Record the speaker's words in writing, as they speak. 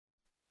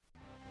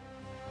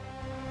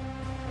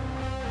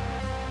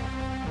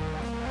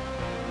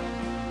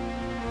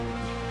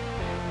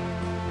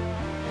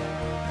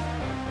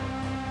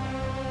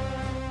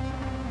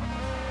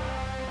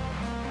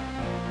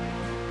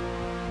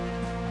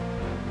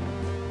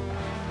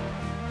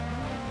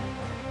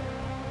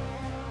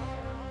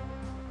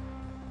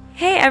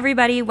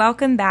everybody.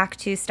 Welcome back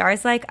to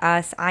Stars Like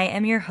Us. I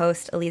am your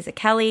host, Eliza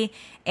Kelly,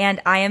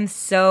 and I am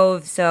so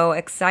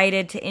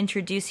excited to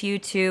introduce you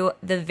to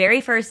the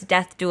very first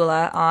death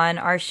doula on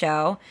our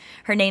show.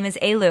 Her name is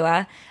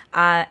Alua,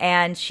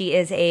 and she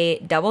is a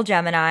double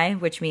Gemini,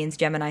 which means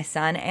Gemini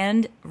sun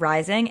and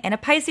rising, and a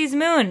Pisces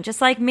moon,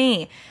 just like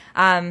me.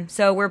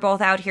 So we're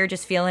both out here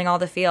just feeling all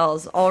the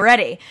feels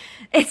already.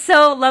 It's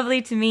so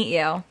lovely to meet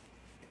you.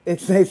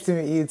 It's nice to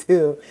meet you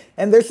too.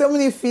 And there's so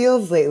many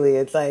feels lately.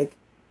 It's like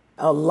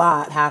a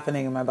lot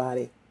happening in my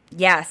body.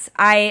 Yes,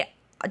 I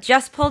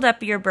just pulled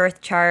up your birth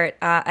chart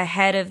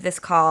ahead of this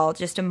call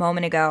just a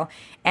moment ago,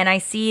 and I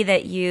see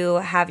that you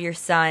have your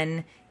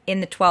sun in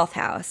the 12th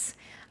house.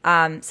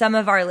 Some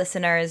of our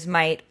listeners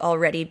might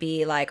already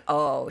be like,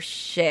 oh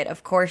shit,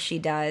 of course she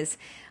does.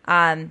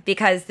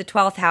 Because the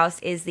 12th house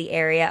is the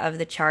area of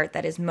the chart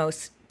that is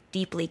most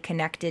deeply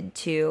connected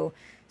to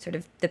sort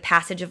of the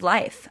passage of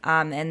life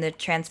and the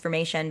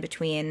transformation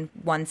between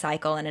one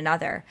cycle and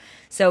another.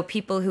 So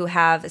people who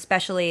have,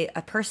 especially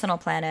a personal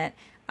planet,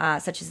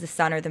 such as the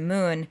sun or the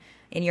moon,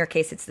 in your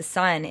case it's the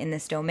sun in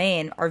this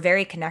domain, are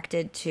very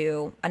connected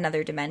to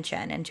another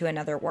dimension and to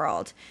another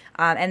world.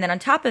 And then on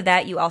top of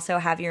that, you also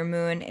have your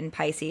moon in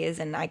Pisces,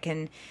 and I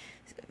could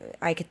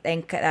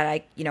think that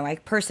I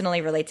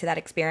personally relate to that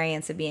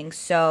experience of being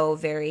so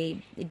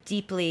very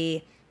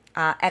deeply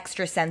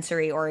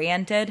extrasensory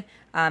oriented,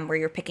 where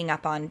you're picking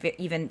up on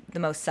even the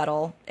most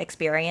subtle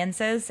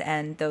experiences,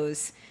 and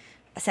those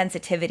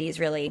sensitivities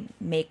really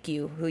make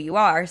you who you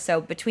are. So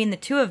between the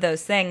two of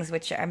those things,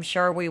 which I'm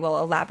sure we will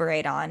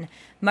elaborate on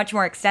much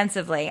more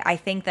extensively, I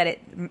think that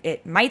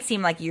it might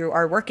seem like you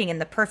are working in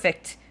the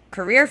perfect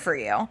career for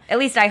you. At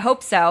least I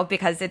hope so,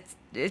 because it's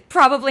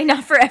probably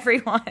not for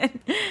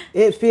everyone.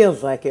 It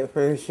feels like it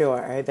for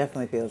sure. It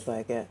definitely feels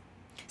like it.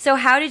 So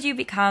how did you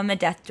become a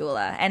death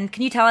doula? And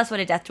can you tell us what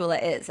a death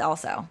doula is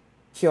also?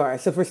 Sure.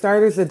 So for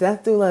starters, a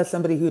death doula is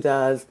somebody who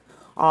does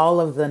all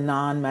of the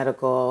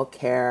non-medical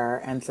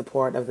care and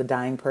support of the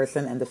dying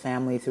person and the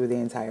family through the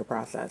entire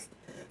process.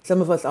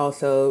 Some of us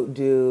also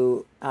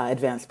do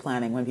advanced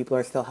planning when people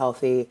are still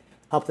healthy,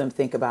 help them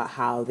think about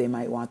how they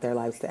might want their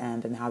lives to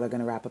end and how they're going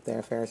to wrap up their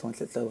affairs once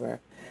it's over.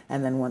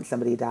 And then once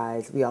somebody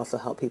dies, we also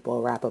help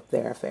people wrap up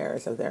their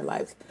affairs of their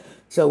lives.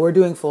 So we're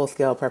doing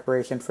full-scale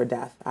preparation for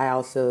death. I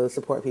also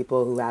support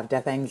people who have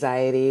death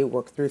anxiety,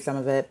 work through some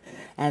of it.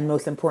 And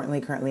most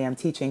importantly, currently I'm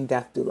teaching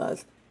death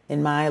doulas.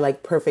 In my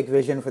perfect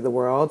vision for the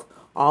world,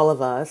 all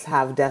of us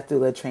have death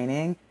doula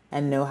training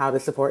and know how to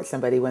support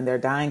somebody when they're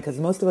dying, because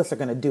most of us are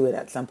going to do it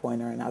at some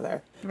point or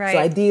another. Right. So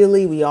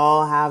ideally, we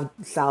all have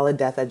solid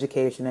death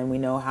education and we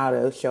know how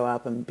to show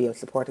up and be of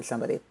support to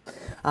somebody.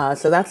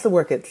 So that's the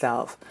work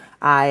itself.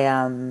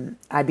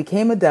 I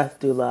became a death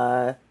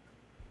doula.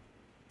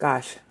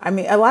 Gosh, I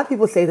mean, a lot of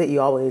people say that you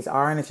always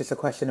are, and it's just a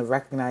question of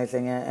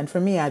recognizing it. And for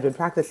me, I'd been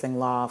practicing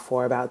law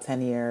for about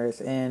 10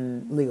 years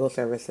in legal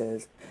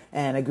services,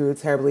 and I grew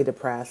terribly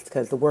depressed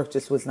because the work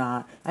just was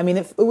not, I mean,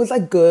 it was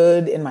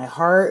good in my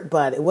heart,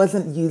 but it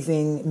wasn't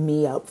using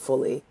me up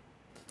fully.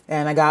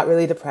 And I got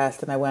really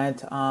depressed, and I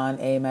went on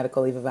a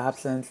medical leave of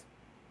absence.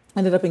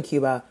 Ended up in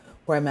Cuba,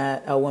 where I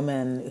met a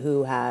woman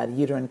who had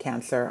uterine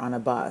cancer on a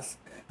bus.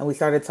 And we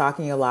started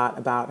talking a lot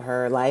about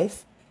her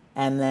life.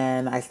 And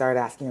then I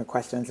started asking her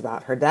questions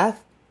about her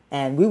death.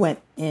 And we went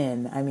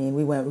in. I mean,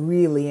 we went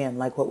really in,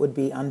 like what would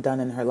be undone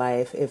in her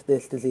life if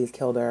this disease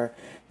killed her.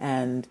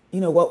 And,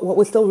 what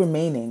was still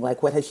remaining?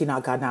 Like, what had she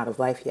not gotten out of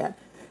life yet?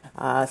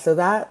 So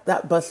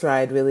that bus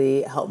ride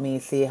really helped me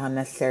see how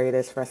necessary it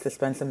is for us to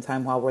spend some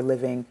time while we're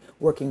living,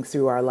 working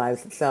through our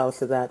lives itself,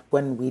 so that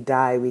when we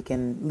die, we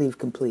can leave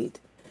complete.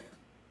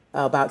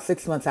 About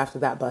 6 months after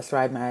that bus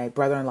ride, my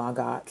brother-in-law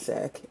got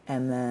sick.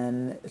 And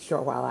then a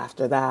short while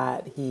after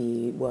that,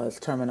 he was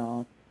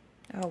terminal.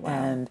 Oh, wow.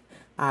 And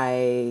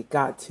I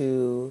got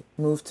to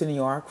move to New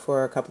York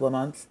for a couple of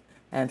months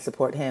and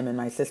support him and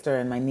my sister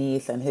and my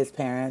niece and his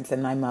parents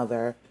and my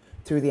mother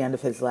through the end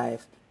of his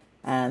life.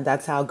 And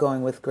that's how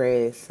Going with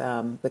Grace,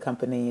 the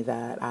company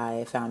that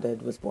I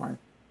founded, was born.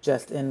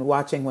 Just in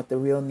watching what the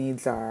real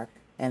needs are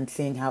and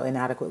seeing how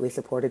inadequately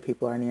supported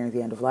people are nearing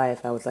the end of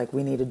life, I was like,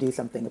 we need to do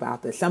something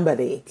about this.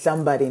 Somebody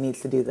needs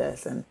to do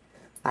this, and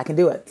I can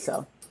do it.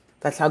 So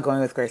that's how Going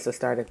with Grace was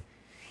started.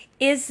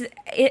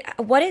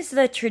 What is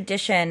the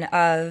tradition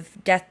of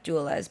death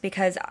doulas?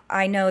 Because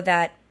I know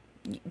that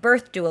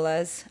birth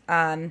doulas,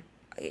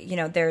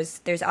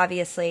 there's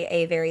obviously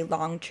a very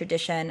long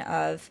tradition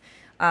of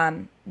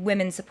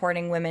women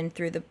supporting women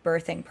through the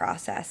birthing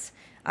process.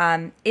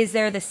 Is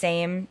there the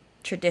same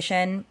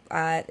tradition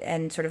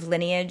and sort of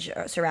lineage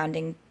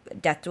surrounding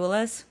death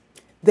doulas?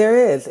 There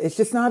is. It's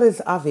just not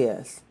as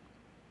obvious.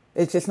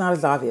 It's just not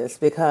as obvious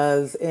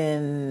because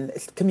in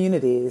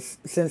communities,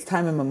 since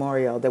time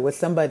immemorial, there was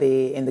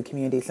somebody in the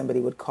community somebody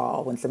would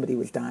call when somebody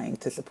was dying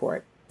to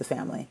support the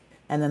family.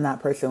 And then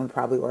that person would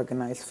probably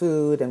organize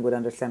food and would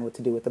understand what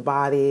to do with the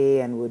body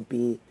and would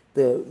be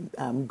the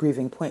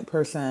grieving point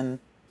person.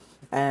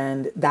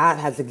 And that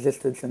has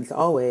existed since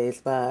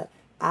always. But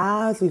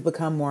as we've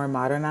become more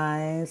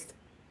modernized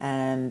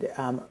and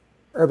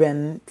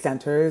urban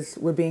centers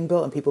were being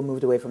built and people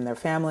moved away from their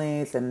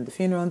families and the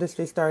funeral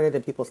industry started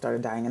and people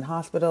started dying in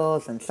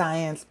hospitals and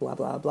science, blah,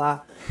 blah,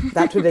 blah.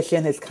 That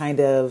tradition is kind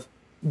of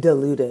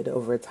diluted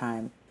over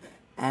time.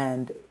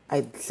 And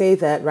I'd say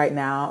that right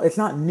now, it's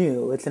not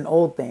new, it's an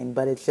old thing,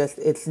 but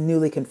it's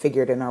newly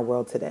configured in our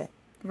world today.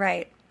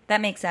 Right. That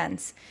makes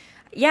sense.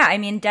 Yeah, I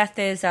mean, death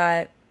is,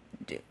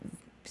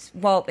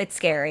 well, it's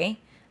scary.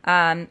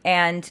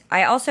 And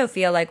I also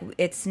feel like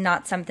it's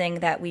not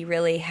something that we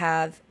really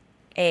have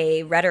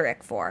a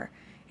rhetoric for.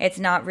 It's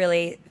not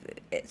really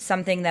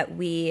something that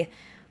we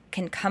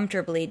can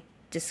comfortably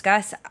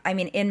discuss. I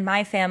mean, in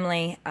my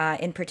family,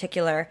 in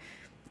particular,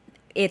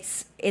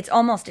 it's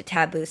almost a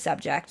taboo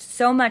subject.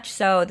 So much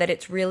so that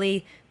it's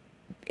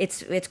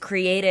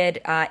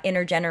created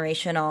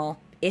intergenerational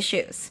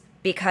issues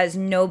because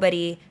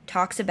nobody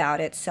talks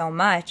about it so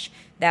much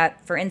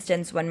that, for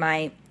instance, when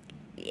my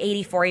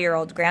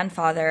 84-year-old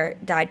grandfather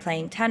died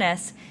playing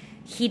tennis,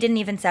 he didn't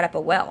even set up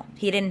a will.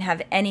 He didn't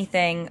have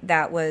anything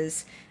that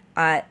was,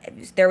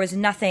 there was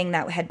nothing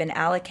that had been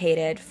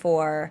allocated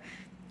for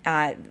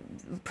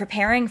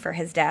preparing for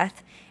his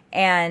death.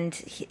 And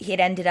he had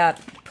ended up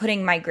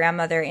putting my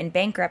grandmother in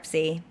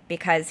bankruptcy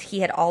because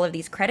he had all of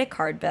these credit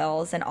card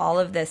bills and all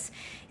of this,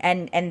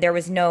 and there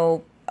was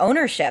no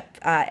ownership.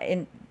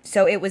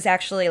 So it was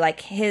actually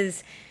like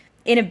his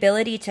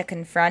inability to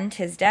confront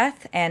his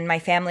death and my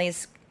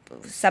family's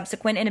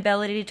subsequent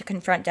inability to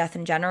confront death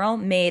in general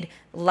made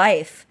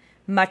life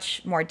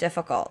much more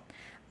difficult.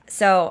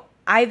 So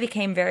I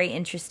became very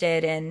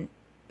interested in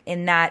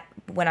that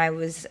when I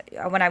was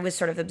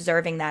sort of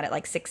observing that at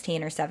like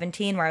 16 or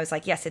 17, where I was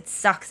like, yes, it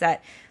sucks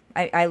that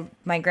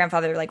my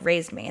grandfather like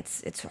raised me.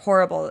 It's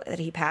horrible that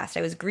he passed.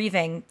 I was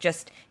grieving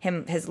just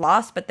his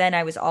loss, but then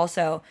I was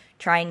also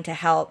trying to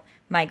help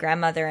my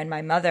grandmother and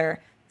my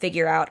mother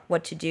figure out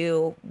what to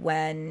do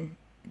when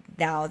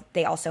now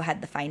they also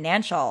had the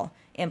financial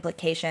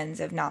implications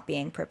of not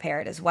being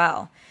prepared as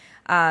well.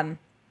 And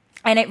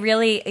it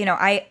really,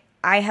 I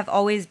have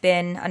always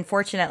been,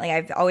 unfortunately,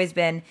 I've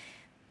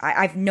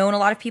known a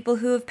lot of people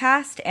who have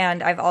passed,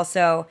 and I've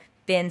also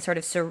been sort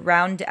of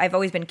I've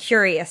always been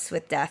curious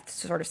with death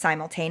sort of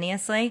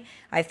simultaneously.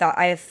 I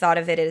have thought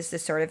of it as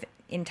this sort of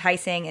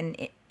enticing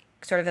and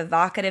sort of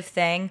evocative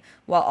thing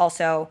while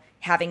also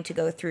having to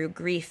go through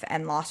grief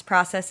and loss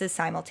processes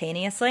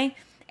simultaneously.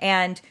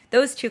 And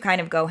those two kind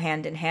of go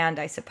hand in hand,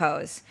 I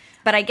suppose.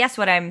 But I guess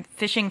what I'm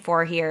fishing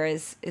for here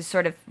is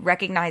sort of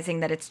recognizing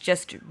that it's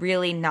just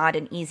really not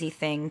an easy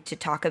thing to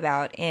talk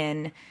about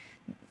in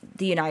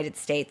the United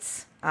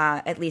States,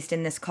 at least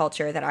in this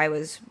culture that I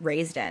was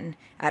raised in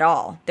at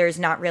all. There's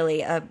not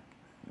really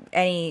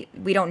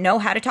we don't know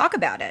how to talk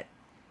about it.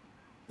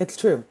 It's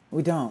true.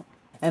 We don't.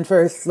 And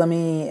first, let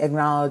me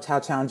acknowledge how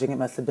challenging it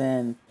must have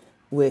been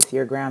with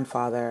your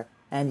grandfather.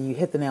 And you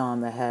hit the nail on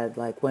the head.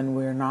 Like when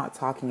we're not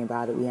talking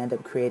about it, we end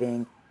up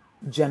creating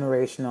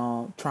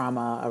generational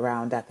trauma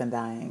around death and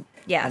dying.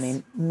 Yes. I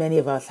mean, many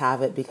of us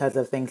have it because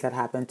of things that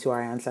happened to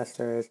our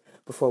ancestors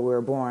before we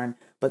were born,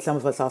 but some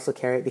of us also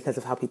carry it because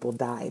of how people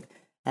died.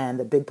 And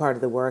a big part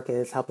of the work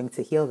is helping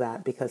to heal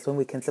that, because when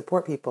we can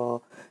support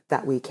people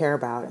that we care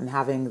about and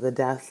having the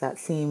deaths that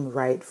seem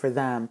right for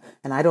them,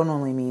 and I don't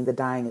only mean the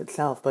dying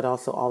itself, but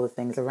also all the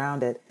things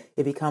around it,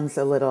 it becomes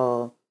a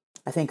little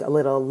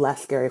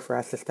less scary for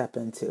us to step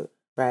into,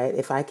 right?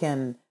 If I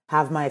can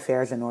have my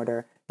affairs in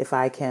order, if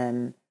I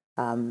can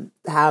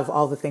have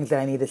all the things that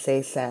I need to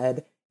say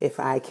said, if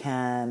I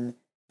can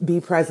be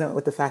present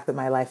with the fact that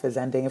my life is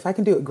ending, if I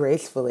can do it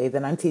gracefully,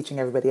 then I'm teaching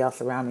everybody else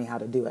around me how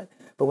to do it.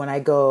 But when I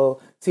go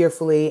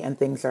fearfully and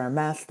things are a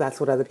mess, that's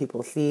what other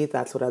people see,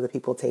 that's what other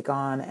people take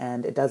on,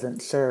 and it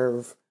doesn't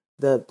serve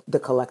the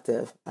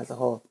collective as a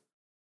whole.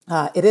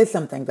 It is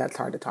something that's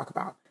hard to talk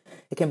about.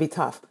 It can be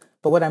tough.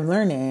 But what I'm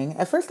learning,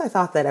 at first I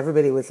thought that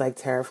everybody was like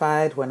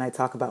terrified when I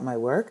talk about my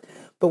work.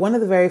 But one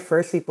of the very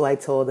first people I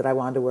told that I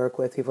wanted to work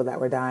with, people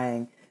that were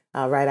dying,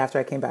 right after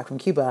I came back from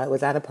Cuba,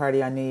 was at a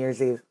party on New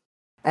Year's Eve.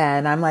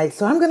 And I'm like,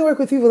 so I'm going to work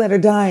with people that are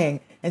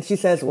dying. And she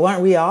says, well,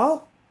 aren't we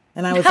all?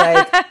 And I was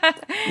like,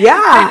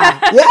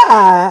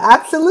 yeah,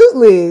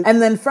 absolutely.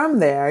 And then from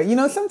there,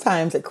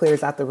 sometimes it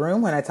clears out the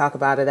room when I talk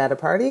about it at a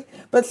party,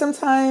 but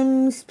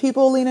sometimes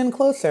people lean in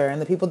closer, and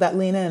the people that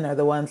lean in are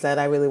the ones that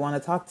I really want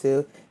to talk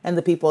to. And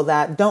the people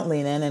that don't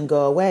lean in and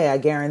go away, I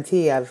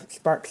guarantee I've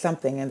sparked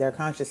something in their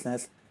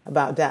consciousness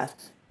about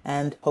death.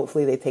 And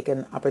hopefully they take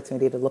an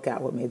opportunity to look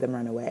at what made them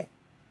run away.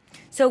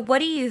 So what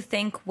do you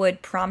think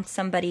would prompt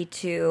somebody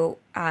to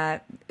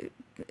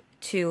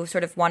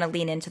sort of want to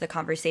lean into the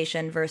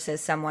conversation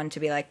versus someone to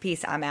be like,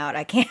 peace, I'm out.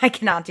 I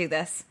cannot do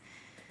this.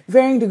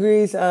 Varying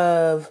degrees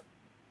of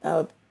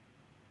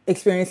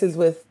experiences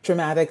with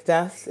traumatic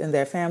deaths in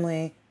their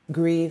family,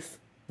 grief,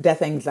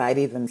 death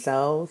anxiety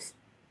themselves.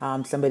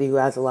 Somebody who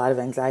has a lot of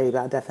anxiety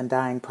about death and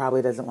dying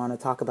probably doesn't want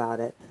to talk about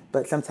it.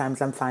 But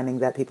sometimes I'm finding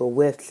that people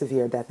with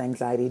severe death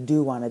anxiety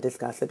do want to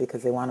discuss it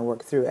because they want to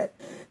work through it.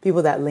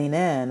 People that lean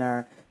in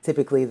are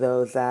typically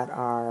those that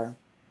are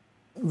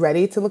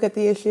ready to look at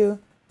the issue,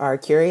 are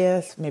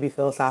curious, maybe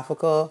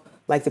philosophical,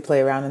 like to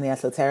play around in the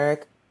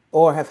esoteric,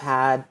 or have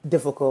had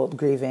difficult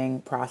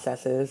grieving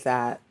processes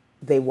that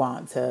they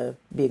want to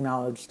be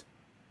acknowledged.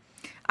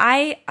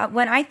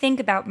 When I think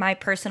about my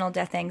personal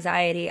death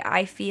anxiety,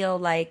 I feel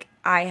like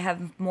I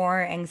have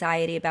more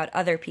anxiety about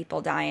other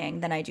people dying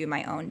than I do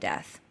my own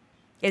death.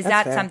 Is That's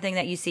that fair. something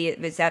that you see?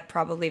 Is that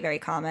probably very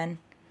common?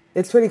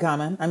 It's pretty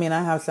common. I mean,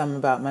 I have some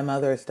about my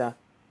mother's stuff.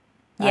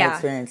 I've Yeah.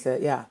 experienced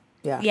it. Yeah.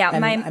 Yeah. Yeah,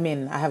 And my I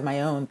mean, I have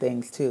my own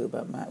things too,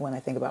 but when I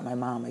think about my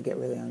mom, I get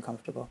really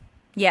uncomfortable.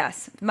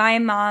 Yes. My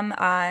mom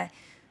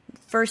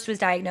first was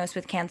diagnosed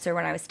with cancer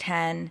when I was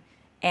 10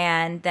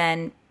 and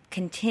then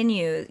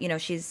continues,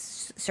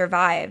 she's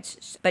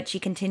survived, but she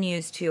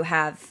continues to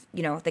have,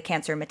 the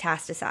cancer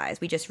metastasize.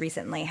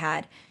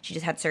 She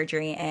just had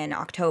surgery in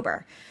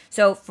October.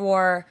 So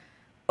for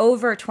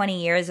over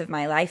 20 years of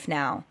my life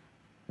now,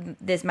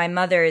 this my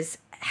mother's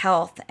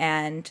health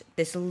and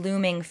this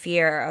looming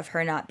fear of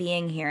her not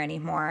being here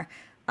anymore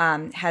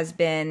has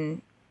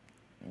been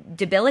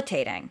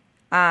debilitating.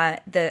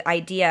 The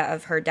idea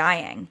of her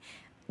dying,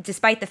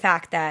 despite the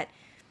fact that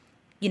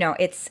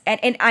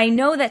and I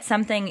know that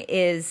something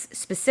is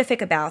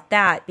specific about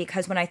that,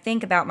 because when I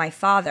think about my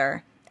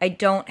father, I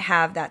don't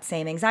have that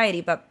same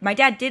anxiety, but my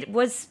dad did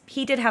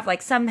have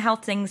like some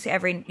health things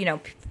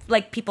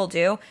like people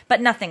do,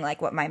 but nothing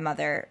like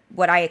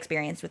what I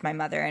experienced with my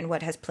mother and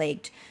what has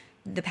plagued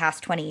the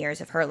past 20 years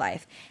of her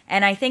life.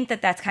 And I think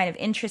that that's kind of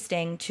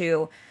interesting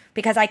too,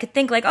 because I could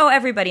think like, oh,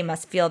 everybody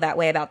must feel that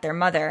way about their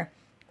mother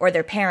or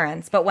their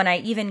parents, but when I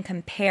even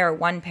compare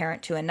one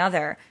parent to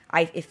another,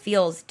 it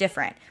feels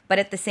different. But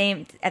at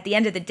the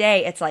end of the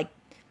day, it's like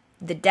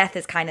the death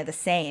is kind of the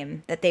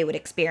same that they would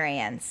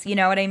experience. You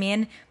know what I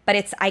mean?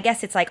 But I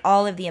guess it's like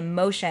all of the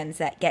emotions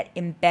that get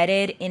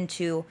embedded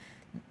into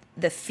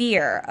the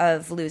fear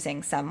of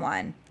losing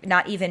someone,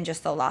 not even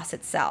just the loss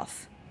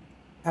itself.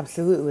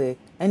 Absolutely.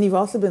 And you've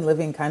also been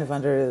living kind of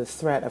under the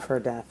threat of her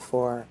death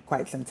for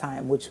quite some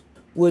time, which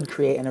would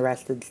create an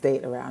arrested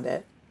state around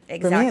it. For me,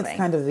 it's Exactly.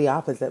 kind of the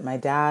opposite. My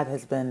dad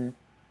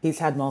he's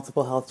had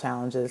multiple health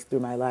challenges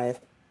through my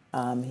life.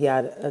 He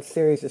had a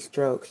series of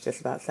strokes just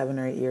about 7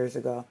 or 8 years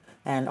ago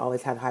and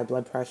always had high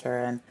blood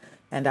pressure.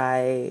 And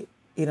I,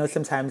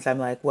 sometimes I'm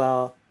like,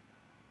 well,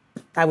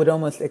 I would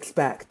almost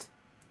expect,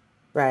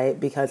 right,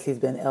 because he's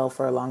been ill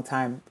for a long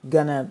time,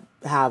 gonna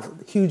have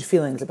huge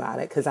feelings about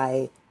it because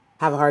I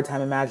have a hard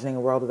time imagining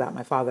a world without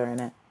my father in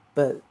it.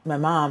 But my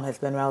mom has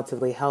been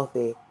relatively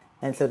healthy.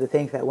 And so to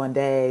think that one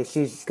day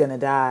she's going to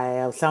die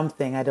of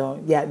something I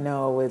don't yet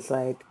know is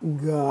like,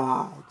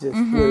 God, just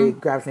really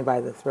grabs me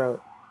by the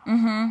throat.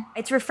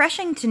 It's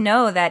refreshing to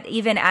know that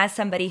even as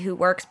somebody who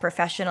works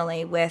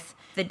professionally with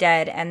the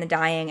dead and the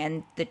dying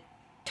and the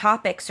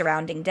topic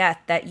surrounding death,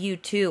 that you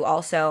too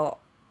also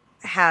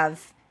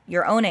have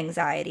your own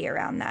anxiety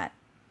around that.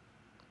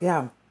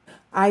 Yeah.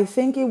 I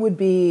think it would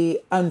be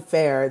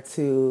unfair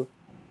to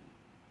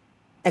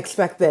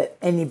expect that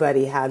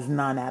anybody has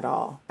none at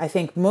all. I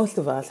think most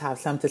of us have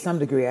some to some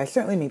degree. I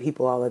certainly meet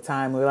people all the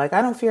time who are like,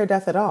 I don't fear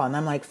death at all. And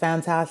I'm like,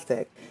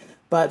 fantastic.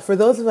 But for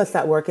those of us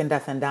that work in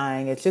death and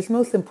dying, it's just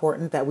most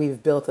important that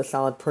we've built a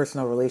solid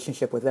personal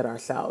relationship with it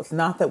ourselves.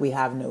 Not that we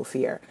have no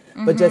fear,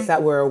 but just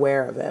that we're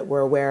aware of it. We're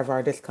aware of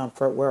our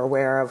discomfort. We're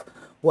aware of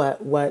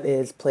what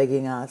is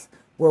plaguing us.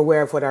 We're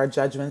aware of what our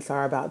judgments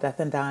are about death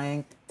and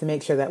dying to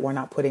make sure that we're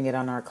not putting it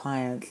on our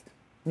clients.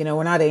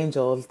 We're not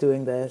angels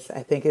doing this.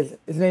 I think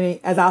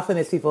as often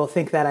as people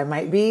think that I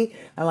might be,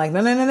 I'm like, no,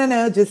 no, no, no,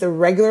 no, just a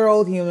regular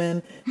old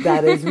human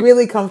that is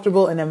really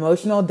comfortable in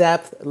emotional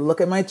depth.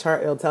 Look at my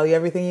chart. It'll tell you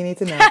everything you need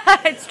to know.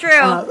 It's true.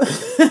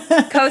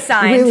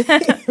 Co-signed.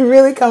 Really,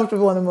 really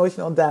comfortable in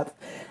emotional depth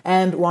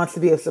and wants to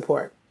be of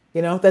support.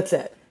 That's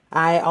it.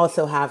 I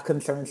also have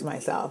concerns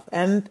myself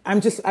and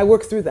I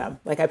work through them.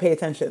 Like I pay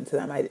attention to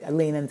them. I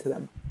lean into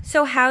them.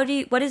 So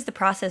what is the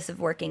process of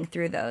working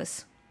through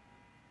those?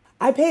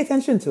 I pay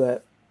attention to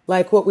it.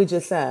 Like what we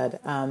just said,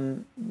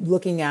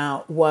 looking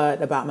at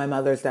what about my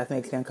mother's death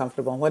makes me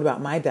uncomfortable and what about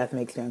my death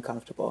makes me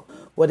uncomfortable.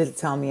 What does it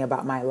tell me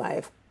about my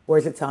life? Where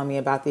does it tell me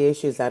about the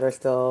issues that are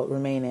still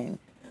remaining?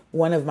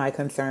 One of my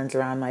concerns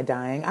around my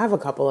dying, I have a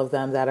couple of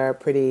them that are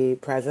pretty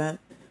present.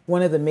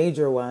 One of the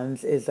major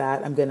ones is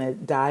that I'm going to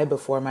die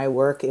before my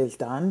work is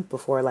done,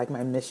 before like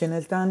my mission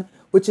is done,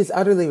 which is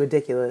utterly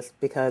ridiculous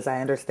because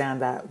I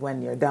understand that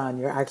when you're done,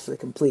 you're actually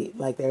complete.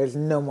 Like there's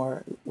no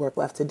more work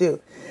left to do.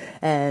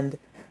 And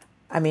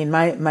I mean,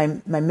 my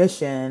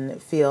mission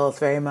feels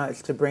very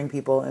much to bring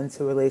people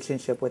into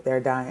relationship with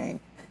their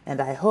dying.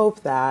 And I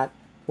hope that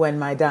when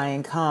my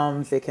dying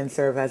comes, it can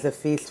serve as a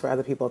feast for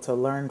other people to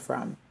learn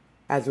from,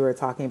 as we were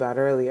talking about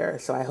earlier.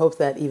 So I hope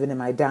that even in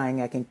my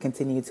dying, I can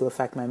continue to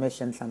affect my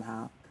mission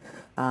somehow.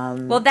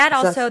 Well,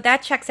 that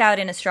checks out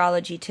in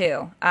astrology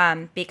too,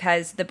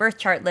 because the birth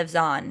chart lives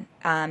on,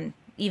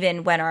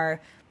 even when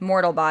our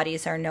mortal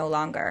bodies are no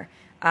longer.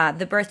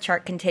 The birth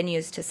chart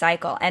continues to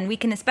cycle. And we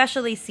can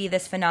especially see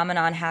this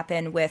phenomenon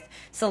happen with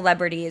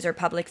celebrities or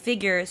public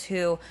figures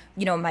who,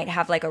 might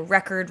have like a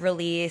record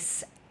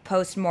release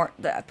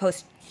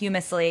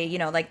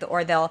posthumously,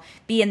 or they'll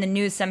be in the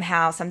news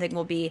somehow, something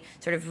will be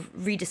sort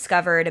of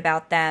rediscovered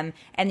about them,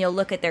 and you'll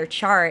look at their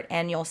chart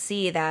and you'll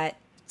see that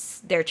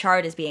their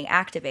chart is being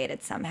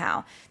activated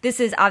somehow.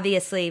 This is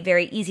obviously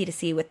very easy to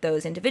see with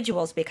those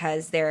individuals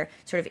because they're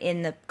sort of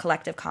in the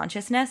collective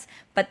consciousness,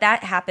 but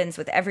that happens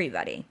with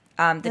everybody.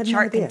 The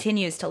chart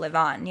continues to live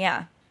on.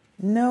 Yeah.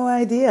 No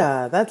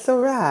idea. That's so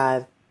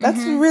rad. That's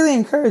really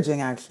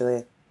encouraging,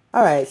 actually.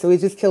 All right, so we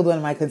just killed one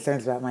of my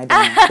concerns about my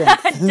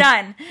death.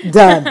 Done.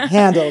 Done.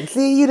 Handled.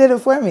 See, you did it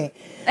for me.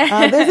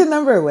 There's a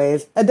number of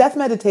ways. A death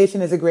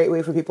meditation is a great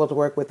way for people to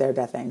work with their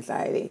death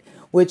anxiety,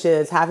 which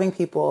is having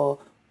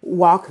people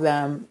walk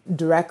them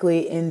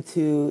directly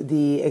into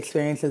the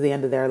experience of the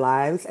end of their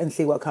lives and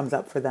see what comes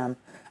up for them.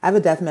 I have a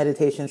death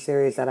meditation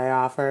series that I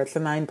offer. It's a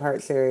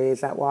 9-part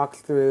series that walks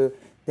through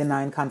the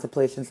 9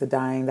 contemplations of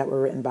dying that were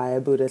written by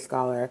a Buddhist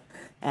scholar.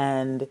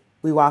 And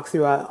we walk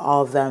through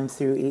all of them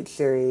through each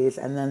series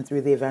and then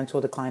through the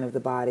eventual decline of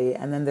the body.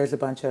 And then there's a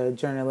bunch of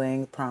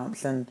journaling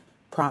prompts and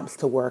prompts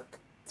to work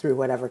through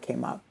whatever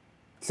came up.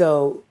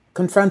 So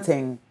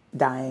confronting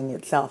dying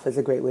itself is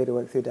a great way to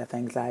work through death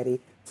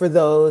anxiety for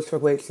those for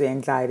which the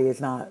anxiety is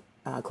not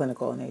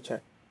clinical in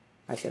nature,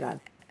 I should add.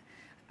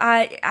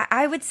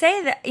 I would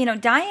say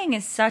that, dying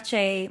is such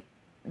a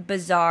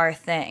bizarre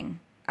thing.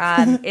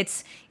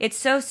 It's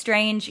so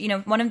strange.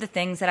 One of the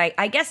things that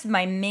I guess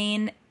my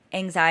main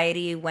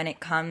anxiety when it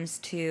comes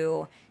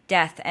to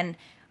death, and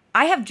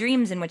I have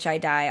dreams in which I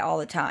die all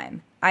the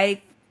time.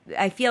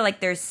 I feel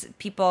like there's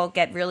people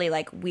get really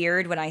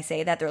weird when I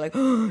say that. They're like,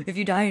 oh, if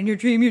you die in your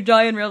dream, you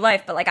die in real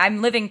life. But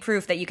I'm living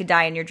proof that you could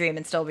die in your dream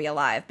and still be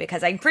alive,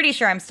 because I'm pretty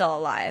sure I'm still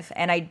alive,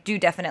 and I do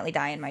definitely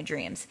die in my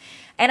dreams.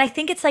 And I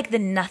think it's the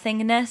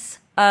nothingness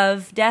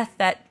of death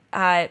that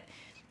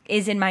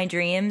is in my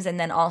dreams, and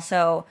then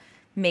also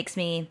makes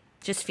me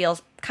just feel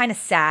kind of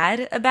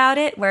sad about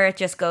it, where it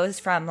just goes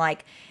from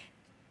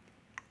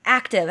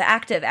active,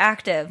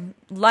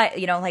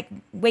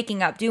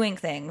 waking up, doing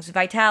things,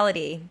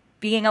 vitality,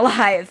 being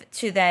alive,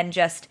 to then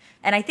just,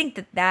 and I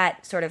think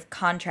that sort of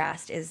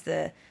contrast is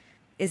the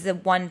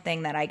one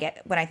thing that I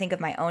get when I think of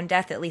my own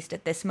death, at least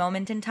at this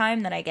moment in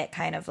time, that I get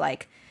kind of I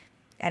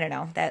don't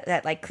know,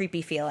 that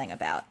creepy feeling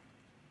about.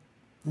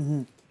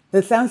 Mm-hmm.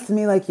 It sounds to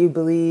me like you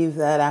believe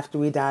that after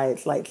we die,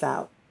 it's lights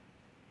out.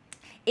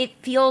 It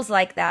feels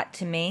like that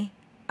to me.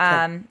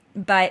 Okay.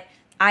 But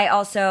I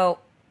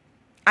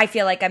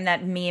feel like I'm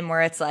that meme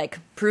where it's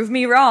prove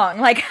me wrong.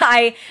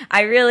 I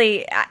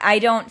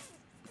don't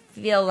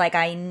feel like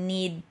I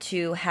need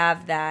to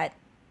have that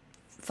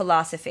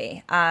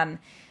philosophy.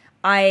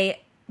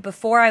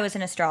 Before I was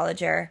an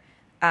astrologer,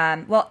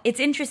 it's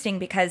interesting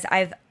because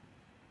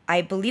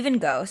I believe in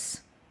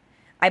ghosts.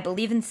 I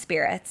believe in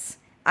spirits.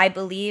 I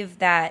believe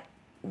that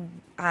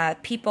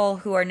people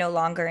who are no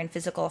longer in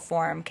physical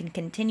form can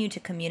continue to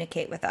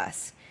communicate with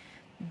us.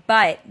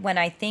 But when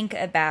I think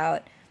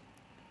about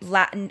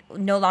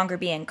no longer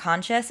being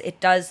conscious, it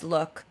does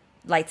look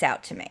lights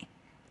out to me.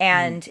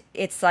 And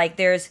it's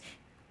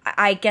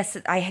I guess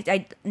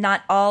I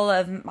not all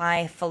of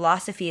my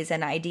philosophies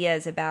and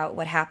ideas about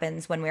what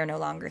happens when we're no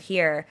longer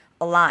here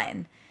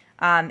align.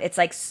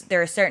 It's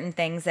there are certain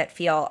things that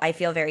I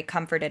feel very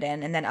comforted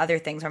in, and then other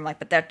things where I'm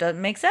but that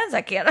doesn't make sense.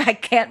 I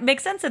can't make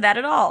sense of that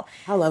at all.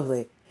 How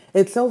lovely.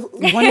 It's so,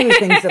 one of the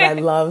things that I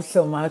love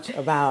so much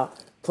about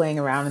playing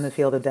around in the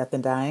field of death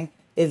and dying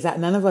is that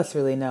none of us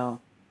really know,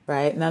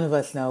 right? None of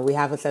us know. We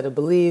have a set of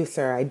beliefs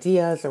or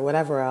ideas or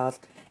whatever else,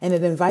 and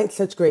it invites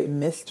such great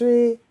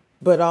mystery,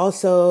 but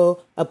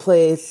also a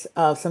place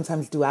of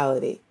sometimes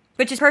duality.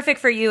 Which is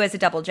perfect for you as a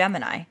double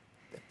Gemini.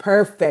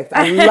 Perfect.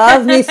 I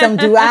love me some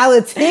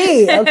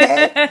duality,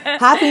 okay?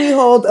 How can you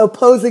hold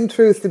opposing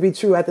truths to be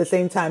true at the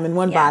same time in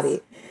one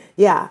body?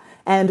 Yeah.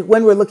 And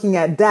when we're looking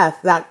at death,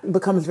 that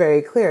becomes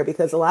very clear,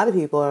 because a lot of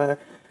people are,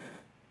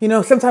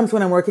 sometimes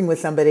when I'm working with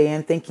somebody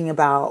and thinking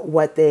about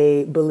what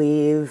they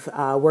believe,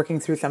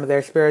 working through some of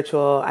their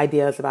spiritual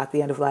ideas about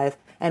the end of life,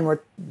 and we're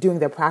doing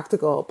their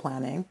practical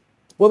planning,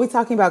 we'll be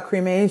talking about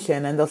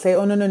cremation, and they'll say,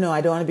 oh, no,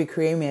 I don't want to be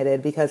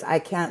cremated because I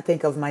can't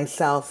think of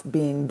myself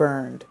being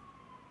burned.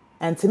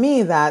 And to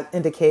me, that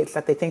indicates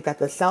that they think that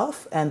the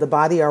self and the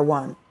body are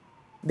one.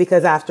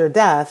 Because after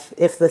death,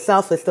 if the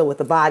self is still with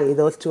the body,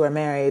 those two are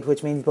married,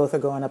 which means both are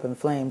going up in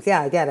flames.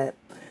 Yeah, I get it.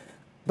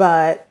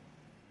 But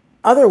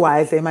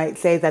otherwise, they might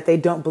say that they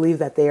don't believe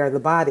that they are the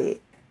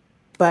body.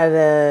 But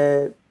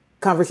a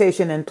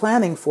conversation and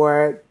planning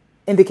for it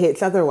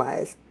indicates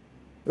otherwise,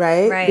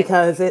 right?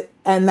 Because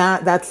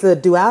that's the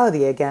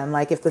duality again.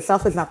 If the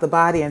self is not the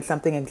body and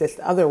something exists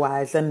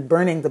otherwise, then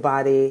burning the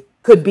body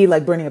could be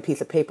like burning a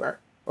piece of paper,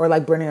 or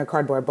like burning a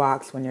cardboard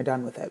box when you're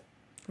done with it.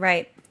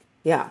 Right.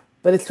 Yeah.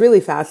 But it's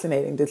really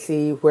fascinating to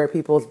see where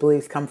people's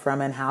beliefs come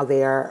from and how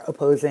they are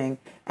opposing,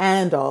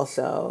 and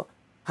also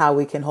how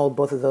we can hold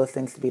both of those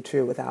things to be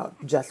true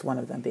without just one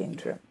of them being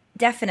true.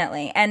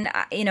 Definitely. And,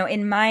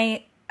 in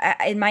my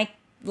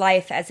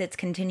life, as it's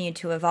continued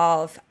to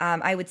evolve,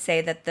 I would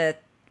say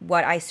that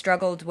what I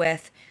struggled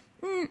with,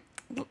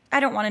 I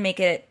don't want to make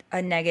it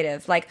a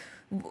negative.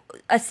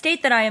 a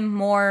state that I am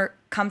more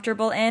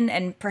comfortable in,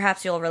 and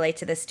perhaps you'll relate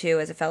to this too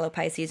as a fellow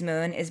Pisces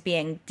moon, is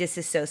being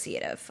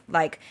disassociative.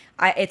 Like,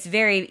 it's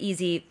very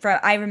easy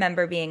I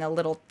remember being a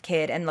little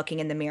kid and looking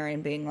in the mirror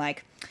and being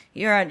like,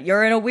 you're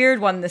in a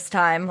weird one this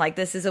time. Like,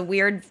 this is a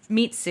weird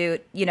meat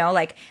suit,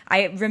 like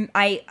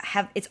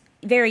it's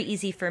very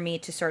easy for me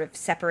to sort of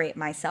separate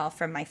myself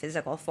from my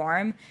physical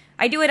form.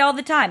 I do it all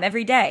the time,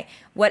 every day.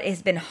 What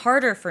has been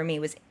harder for me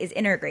is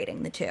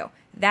integrating the two.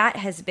 That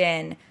has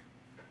been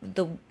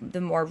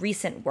the more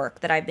recent work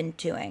that I've been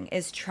doing,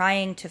 is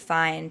trying to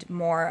find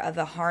more of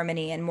a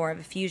harmony and more of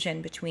a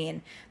fusion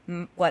between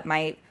what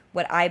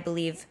I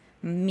believe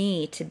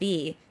me to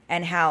be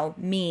and how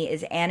me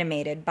is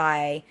animated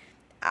by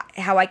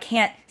how I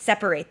can't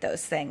separate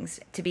those things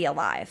to be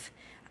alive.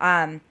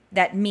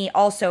 That me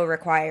also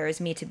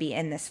requires me to be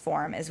in this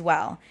form as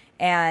well.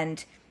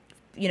 And,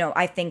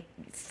 I think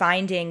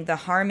finding the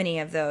harmony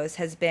of those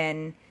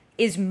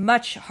is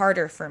much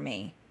harder for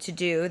me to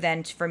do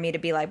than for me to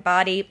be like,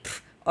 body,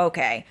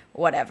 okay,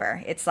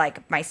 whatever. It's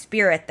like my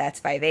spirit that's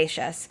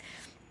vivacious.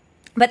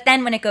 But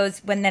then when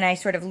I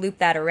sort of loop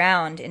that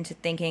around into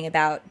thinking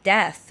about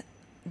death,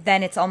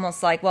 then it's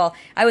almost like, well,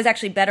 I was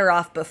actually better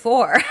off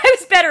before. I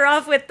was better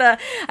off with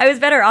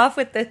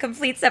the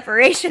complete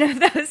separation of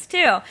those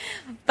two.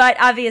 But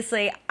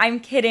obviously,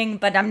 I'm kidding,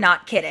 but I'm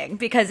not kidding,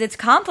 because it's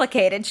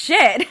complicated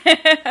shit.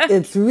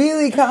 It's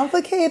really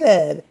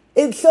complicated.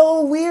 It's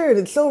so weird.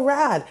 It's so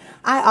rad.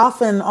 I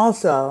often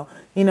also,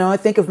 I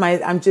think of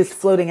I'm just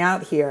floating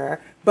out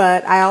here,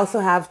 but I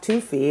also have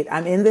 2 feet.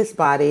 I'm in this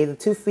body. The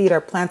 2 feet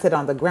are planted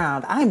on the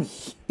ground. I'm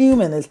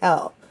human as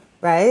hell,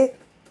 right?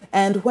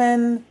 And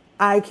when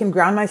I can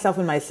ground myself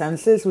in my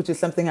senses, which is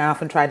something I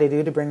often try to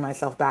do to bring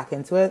myself back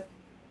into it,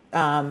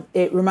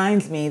 it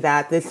reminds me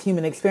that this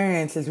human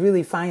experience is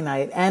really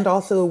finite and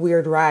also a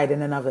weird ride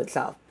in and of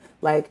itself.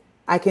 Like,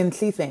 I can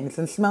see things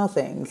and smell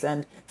things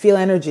and feel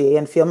energy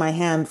and feel my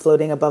hand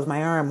floating above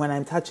my arm when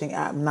I'm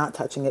not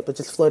touching it, but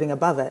just floating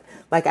above it.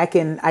 Like, I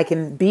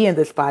can be in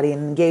this body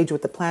and engage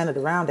with the planet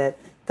around it.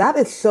 That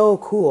is so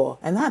cool.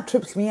 And that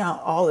trips me out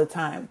all the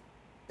time,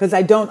 because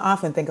I don't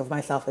often think of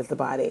myself as the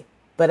body.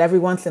 But every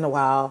once in a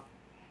while,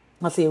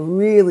 I'll see a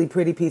really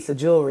pretty piece of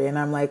jewelry and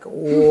I'm like,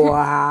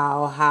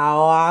 wow, how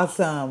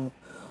awesome.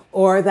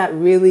 Or that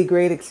really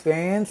great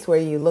experience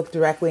where you look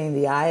directly in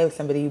the eye of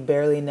somebody you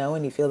barely know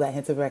and you feel that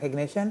hint of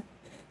recognition.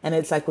 And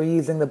it's like we're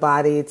using the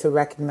body to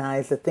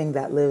recognize the thing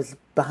that lives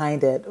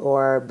behind it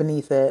or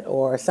beneath it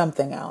or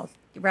something else.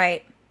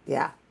 Right.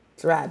 Yeah,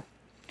 it's rad.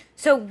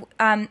 So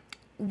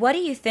what do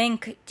you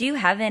think? Do you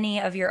have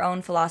any of your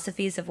own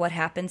philosophies of what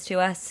happens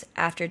to us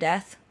after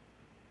death?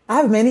 I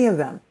have many of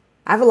them.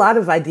 I have a lot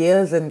of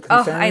ideas and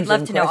concerns. Oh, I'd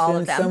love to know all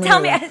of them. Tell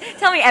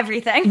me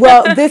everything.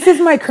 Well, this is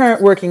my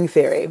current working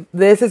theory.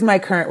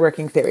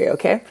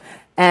 Okay?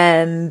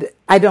 And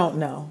I don't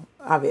know,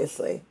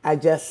 obviously. I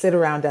just sit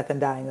around death and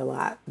dying a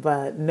lot.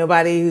 But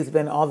nobody who's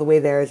been all the way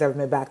there has ever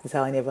been back to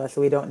tell any of us,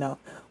 so we don't know.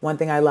 One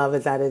thing I love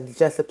is that it's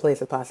just a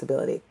place of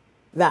possibility.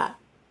 That,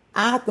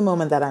 at the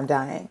moment that I'm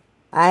dying,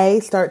 I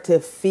start to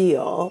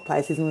feel,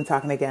 Pisces moon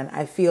talking again,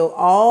 I feel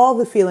all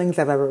the feelings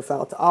I've ever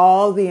felt,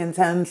 all the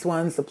intense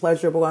ones, the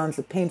pleasurable ones,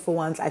 the painful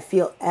ones. I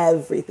feel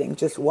everything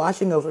just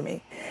washing over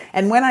me.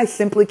 And when I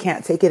simply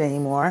can't take it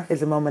anymore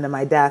is a moment of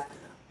my death.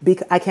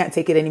 I can't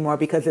take it anymore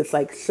because it's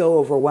like so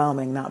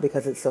overwhelming, not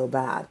because it's so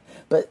bad.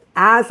 But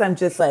as I'm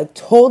just like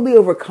totally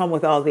overcome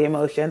with all the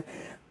emotion,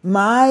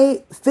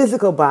 my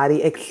physical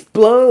body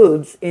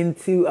explodes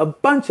into a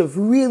bunch of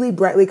really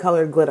brightly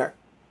colored glitter.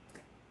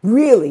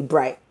 Really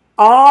bright.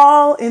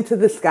 All into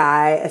the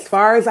sky as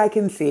far as I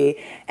can see.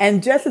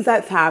 And just as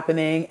that's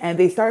happening and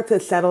they start to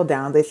settle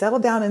down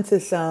into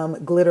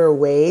some glitter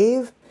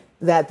wave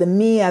that the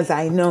me as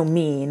I know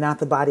me, not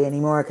the body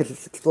anymore because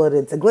it's exploded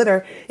into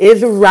glitter,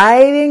 is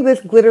riding this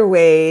glitter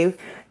wave.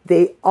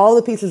 All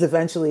the pieces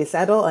eventually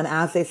settle, and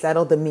as they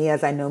settle, the me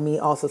as I know me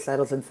also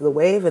settles into the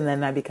wave, and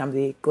then I become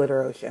the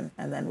glitter ocean,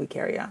 and then we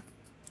carry on.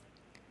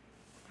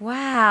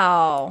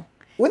 Wow.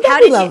 Wouldn't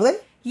that be lovely?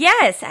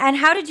 Yes. And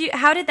how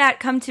did that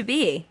come to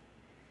be?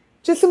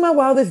 Just in my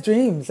wildest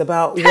dreams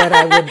about what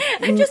I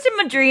would... Just in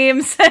my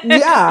dreams.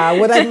 Yeah,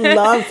 what I'd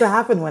love to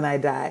happen when I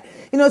die.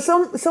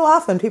 So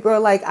often people are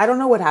like, I don't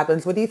know what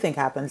happens. What do you think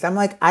happens? I'm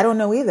like, I don't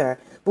know either.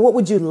 But what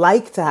would you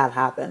like to have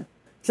happen?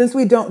 Since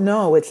we don't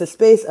know, it's a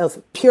space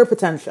of pure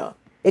potential.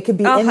 It could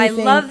be anything. I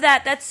love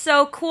that. That's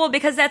so cool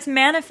because that's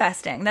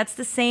manifesting. That's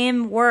the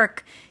same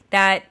work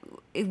that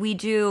we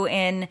do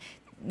in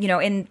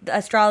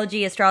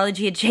astrology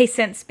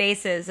adjacent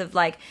spaces of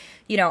like,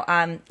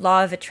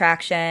 law of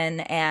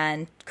attraction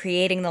and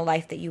creating the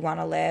life that you want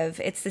to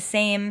live. It's the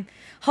same.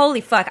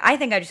 Holy fuck. I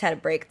think I just had a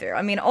breakthrough.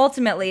 I mean,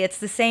 ultimately it's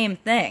the same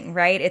thing,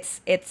 right?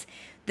 It's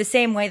the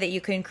same way that you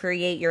can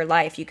create your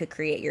life, you could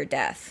create your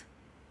death.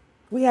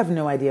 We have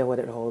no idea what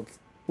it holds.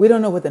 We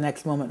don't know what the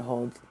next moment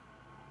holds.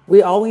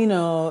 All we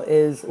know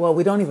is, well,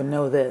 we don't even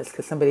know this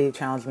because somebody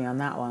challenged me on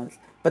that once,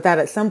 but that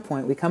at some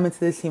point we come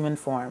into this human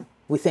form,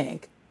 we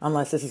think,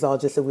 unless this is all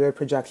just a weird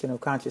projection of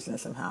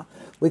consciousness somehow.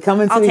 We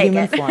come into the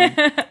human form.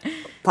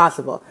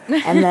 possible.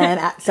 And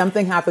then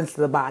something happens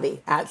to the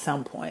body at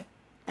some point.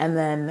 And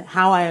then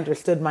how I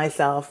understood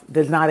myself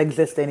does not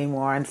exist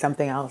anymore and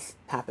something else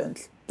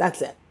happens.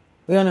 That's it.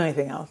 We don't know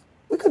anything else.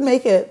 We could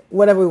make it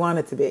whatever we want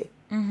it to be.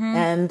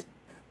 And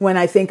when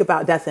I think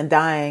about death and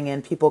dying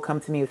and people come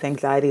to me with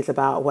anxieties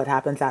about what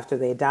happens after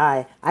they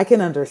die, I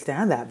can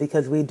understand that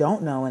because we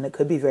don't know and it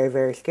could be very,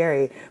 very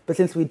scary. But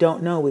since we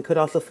don't know, we could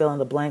also fill in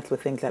the blanks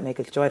with things that make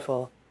us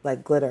joyful,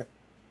 like glitter.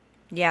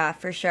 Yeah,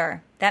 for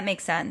sure. That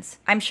makes sense.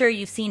 I'm sure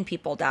you've seen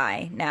people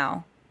die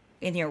now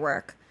in your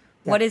work.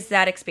 Yeah. What is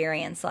that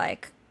experience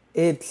like?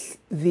 It's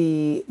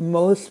the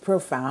most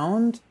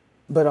profound,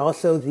 but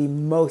also the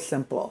most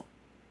simple.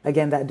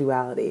 Again, that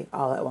duality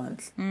all at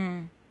once.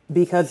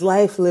 Because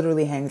life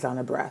literally hangs on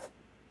a breath.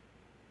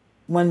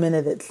 1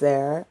 minute it's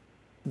there,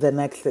 the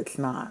next it's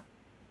not.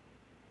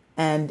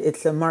 And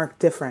it's a marked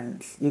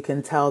difference. You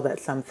can tell that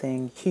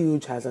something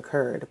huge has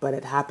occurred, but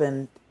it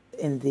happened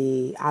in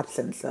the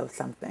absence of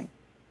something.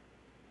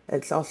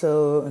 It's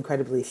also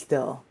incredibly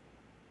still.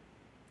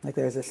 Like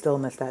there's a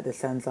stillness that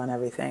descends on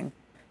everything.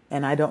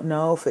 And I don't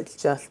know if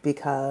it's just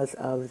because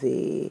of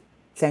the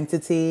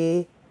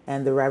sanctity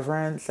and the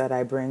reverence that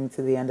I bring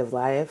to the end of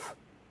life,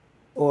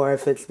 or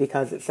if it's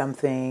because it's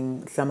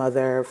some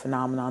other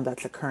phenomenon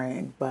that's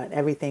occurring. But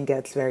everything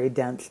gets very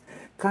dense.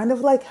 Kind of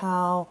like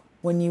how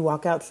when you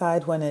walk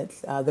outside when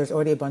it's there's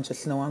already a bunch of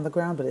snow on the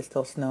ground, but it's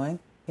still snowing.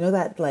 You know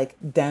that like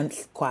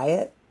dense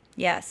quiet?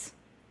 Yes.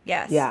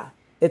 Yes. Yeah.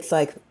 It's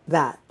like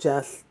that,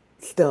 just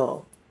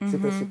still,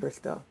 super, super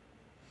still.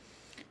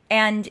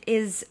 And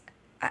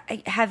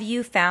have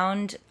you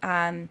found,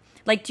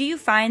 do you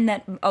find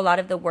that a lot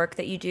of the work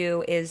that you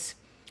do is,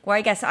 well,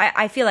 I guess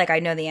I feel like I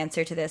know the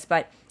answer to this,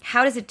 but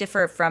how does it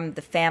differ from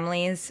the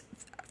families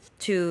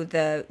to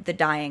the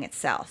dying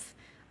itself?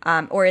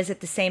 Or is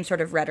it the same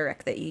sort of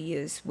rhetoric that you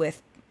use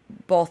with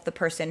both the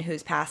person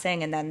who's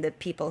passing and then the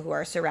people who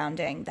are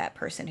surrounding that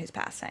person who's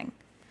passing?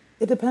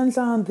 It depends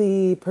on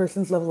the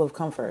person's level of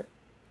comfort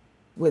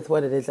with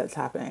what it is that's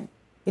happening.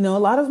 You know, a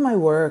lot of my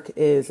work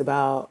is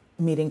about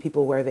meeting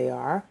people where they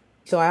are.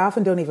 So I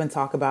often don't even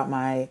talk about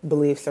my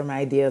beliefs or my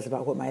ideas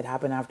about what might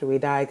happen after we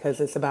die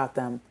because it's about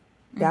them.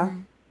 Yeah.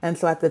 And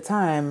so at the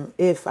time,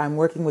 if I'm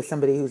working with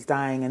somebody who's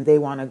dying and they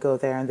want to go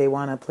there and they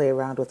want to play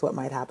around with what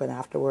might happen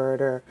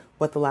afterward or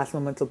what the last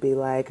moments will be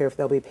like or if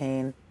there'll be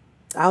pain,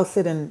 I'll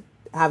sit and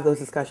have those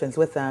discussions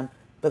with them.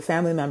 But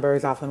family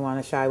members often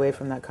want to shy away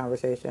from that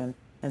conversation.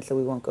 And so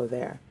we won't go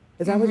there.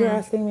 Is that what you're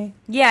asking me?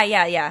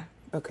 Yeah.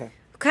 Okay.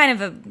 Kind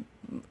of a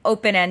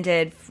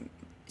open-ended,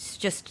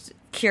 just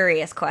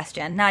curious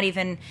question. Not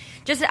even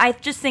I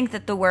just think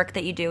that the work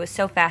that you do is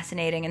so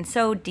fascinating and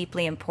so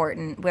deeply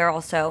important. We're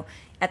also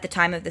at the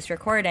time of this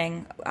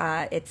recording,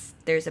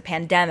 there's a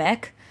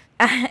pandemic,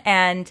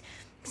 and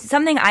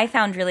something I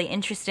found really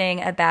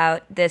interesting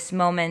about this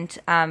moment.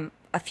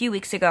 A few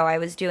weeks ago, I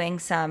was doing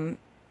some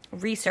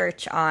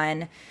research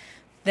on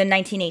the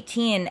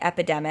 1918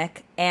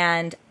 epidemic,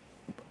 and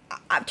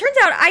turns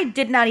out I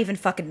did not even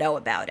fucking know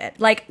about it.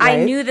 Like, right.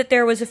 I knew that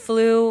there was a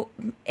flu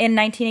in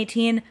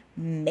 1918,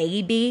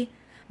 maybe,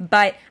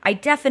 but I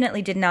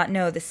definitely did not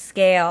know the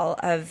scale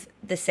of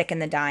the sick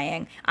and the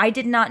dying. I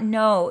did not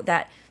know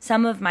that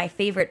some of my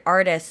favorite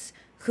artists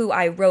who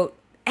I wrote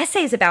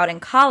essays about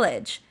in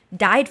college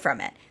died from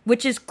it,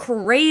 which is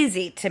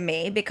crazy to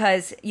me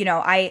because, you know,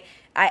 I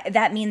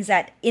that means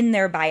that in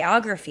their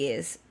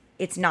biographies,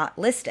 it's not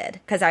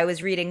listed because I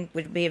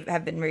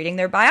have been reading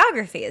their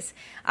biographies.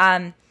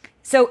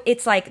 So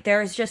it's like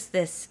there's just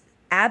this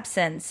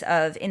absence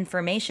of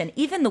information.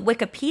 Even the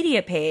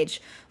Wikipedia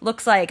page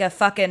looks like a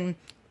fucking,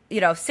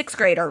 sixth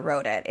grader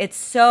wrote it.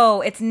 It's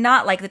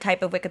not like the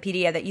type of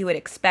Wikipedia that you would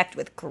expect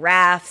with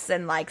graphs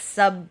and like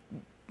sub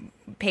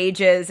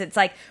pages. It's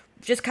like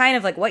just kind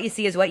of like what you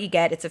see is what you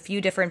get. It's a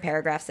few different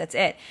paragraphs. That's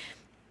it.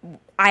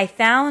 I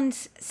found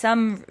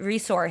some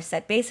resource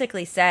that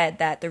basically said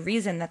that the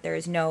reason that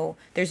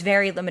there's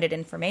very limited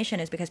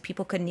information is because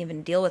people couldn't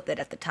even deal with it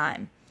at the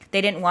time.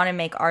 They didn't want to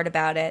make art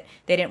about it.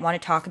 They didn't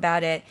want to talk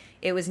about it.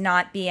 It was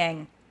not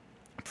being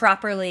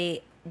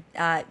properly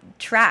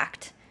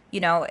tracked.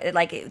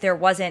 Like there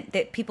wasn't,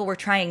 that people were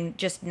trying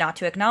just not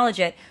to acknowledge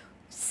it.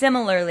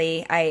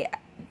 Similarly, I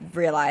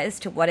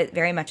realized what it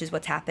very much is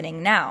what's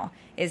happening now,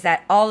 is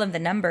that all of the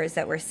numbers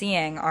that we're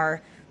seeing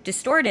are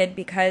distorted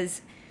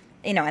because,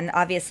 and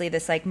obviously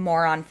this like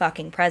moron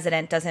fucking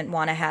president doesn't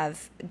want to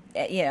have,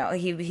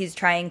 he's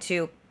trying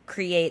to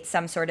create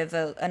some sort of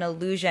an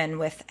illusion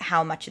with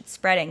how much it's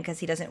spreading because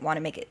he doesn't want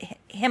to make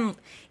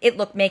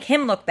make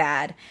him look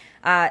bad.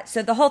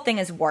 So the whole thing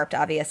is warped,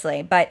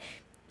 obviously, but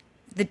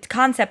the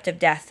concept of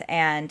death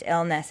and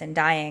illness and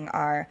dying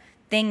are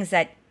things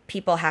that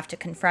people have to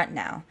confront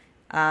now,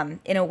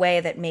 in a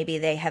way that maybe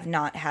they have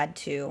not had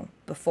to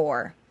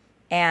before.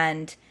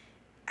 And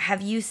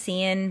have you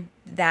seen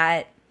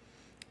an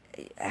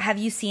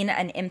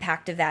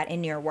impact of that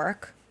in your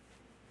work?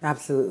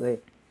 Absolutely.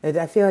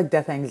 I feel like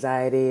death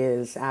anxiety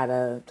is at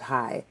a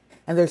high.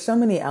 And there's so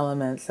many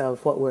elements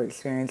of what we're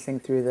experiencing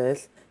through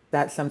this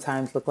that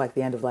sometimes look like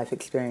the end of life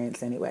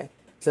experience anyway.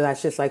 So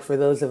that's just like for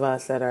those of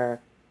us that are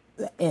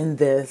in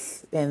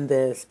this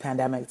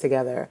pandemic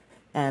together,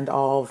 and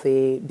all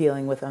the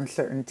dealing with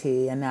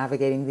uncertainty and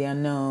navigating the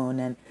unknown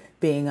and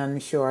being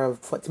unsure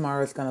of what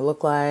tomorrow is going to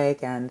look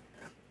like, and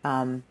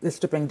the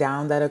stripping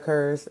down that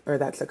occurs or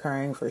that's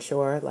occurring for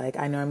sure. Like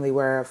I normally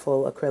wear a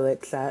full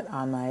acrylic set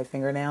on my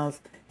fingernails,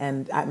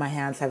 and my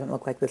hands haven't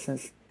looked like this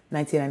since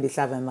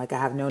 1997. Like I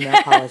have no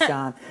nail polish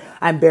on.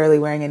 I'm barely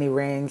wearing any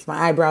rings.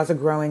 My eyebrows are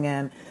growing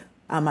in.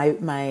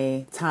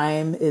 My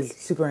time is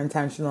super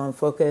intentional and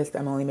focused.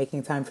 I'm only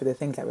making time for the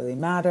things that really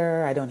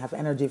matter. I don't have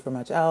energy for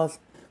much else.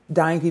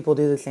 Dying people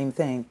do the same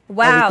thing.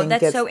 Wow,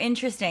 that's so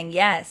interesting.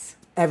 Yes.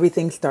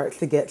 Everything starts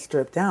to get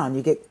stripped down.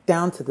 You get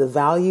down to the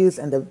values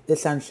and the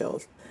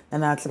essentials,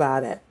 and that's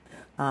about it.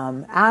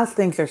 As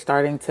things are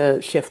starting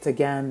to shift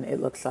again,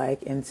 it looks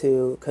like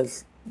into,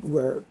 because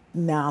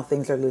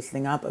things are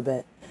loosening up a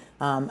bit.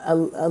 A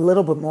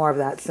little bit more of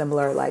that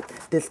similar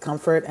like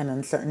discomfort and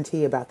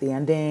uncertainty about the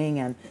ending.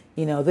 And,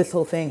 this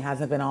whole thing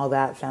hasn't been all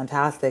that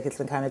fantastic. It's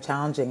been kind of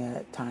challenging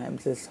at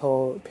times, this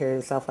whole period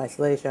of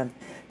self-isolation.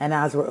 And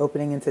as we're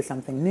opening into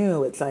something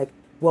new, it's like,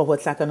 well,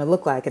 what's that going to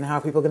look like and how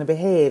are people going to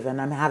behave? And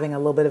I'm having a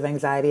little bit of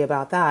anxiety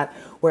about that.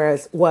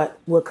 Whereas what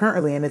we're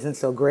currently in isn't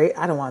so great.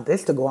 I don't want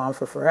this to go on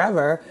for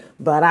forever,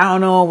 but I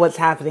don't know what's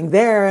happening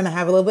there. And I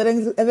have a little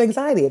bit of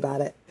anxiety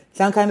about it.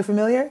 Sound kind of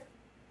familiar?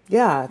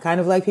 Yeah,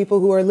 kind of like people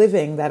who are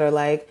living that are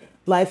like,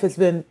 life has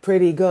been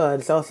pretty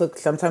good. It's also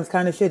sometimes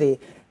kind of shitty.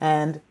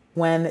 And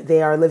when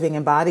they are living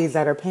in bodies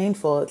that are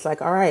painful, it's like,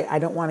 all right, I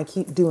don't want to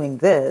keep doing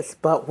this,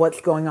 but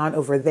what's going on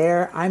over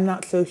there, I'm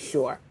not so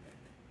sure.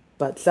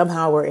 But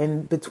somehow we're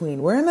in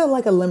between. We're in a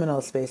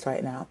liminal space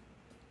right now.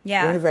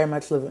 Yeah. We're in a very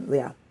much living,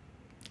 yeah.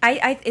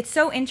 It's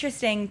so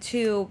interesting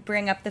to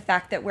bring up the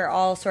fact that we're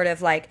all sort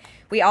of like,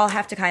 we all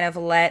have to kind of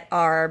let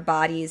our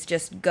bodies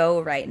just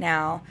go right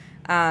now.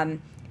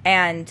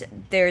 And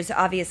there's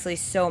obviously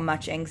so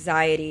much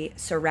anxiety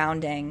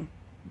surrounding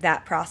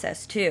that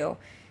process too.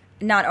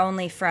 Not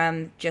only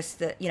from just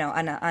the,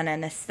 on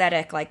an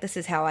aesthetic, like this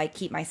is how I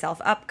keep myself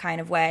up kind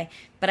of way,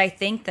 but I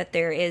think that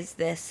there is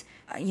this,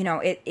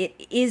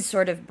 it is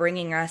sort of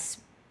bringing us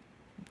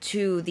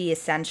to the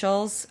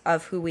essentials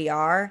of who we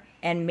are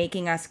and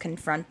making us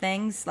confront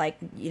things. Like,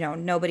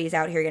 nobody's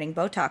out here getting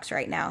Botox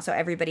right now. So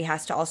everybody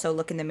has to also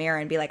look in the mirror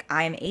and be like,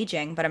 I am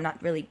aging, but I'm not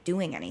really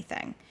doing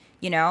anything.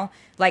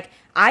 Like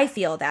I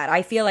feel that.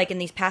 I feel like in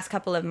these past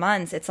couple of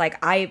months, it's like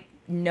I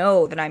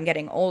know that I'm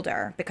getting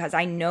older because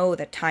I know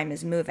that time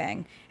is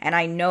moving and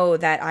I know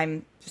that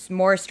I'm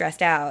more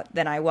stressed out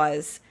than I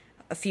was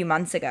a few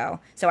months ago.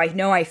 So I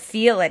know I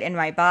feel it in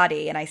my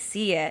body and I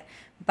see it,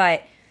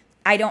 but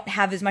I don't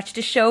have as much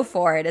to show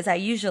for it as I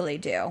usually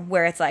do,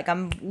 where it's like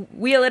I'm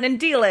wheeling and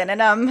dealing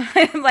and I'm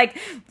like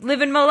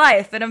living my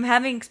life and I'm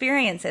having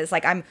experiences.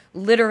 Like I'm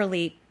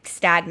literally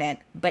stagnant,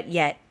 but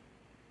yet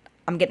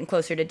I'm getting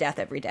closer to death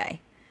every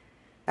day.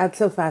 That's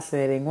so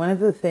fascinating. One of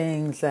the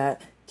things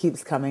that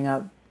keeps coming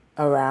up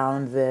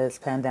around this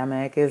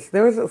pandemic is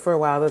for a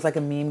while, there's like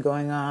a meme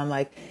going on,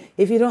 like,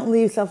 if you don't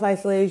leave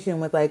self-isolation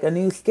with like a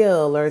new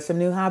skill or some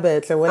new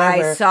habits or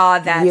whatever, I saw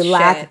that you shit.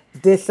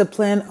 lack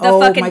discipline. The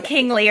fucking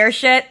King Lear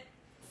shit.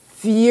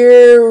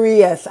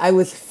 Furious. I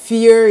was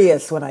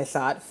furious when I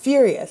saw it.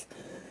 Furious.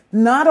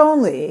 Not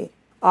only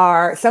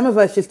are some of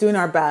us just doing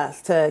our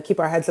best to keep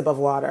our heads above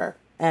water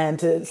and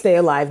to stay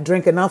alive,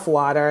 drink enough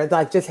water,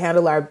 like just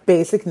handle our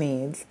basic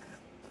needs.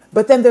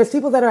 But then there's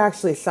people that are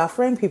actually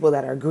suffering, people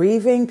that are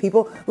grieving,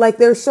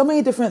 there's so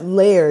many different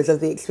layers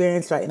of the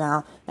experience right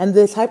now. And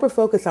this hyper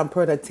focus on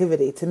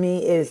productivity to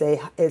me is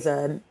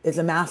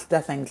a mass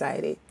death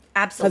anxiety.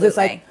 Absolutely. Because it's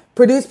like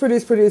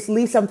produce,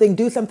 leave something,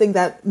 do something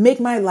that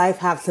make my life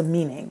have some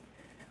meaning.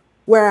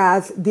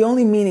 Whereas the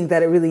only meaning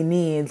that it really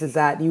needs is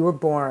that you were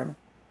born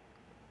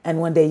and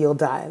one day you'll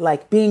die.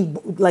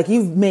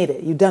 You've made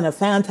it. You've done a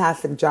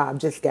fantastic job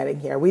just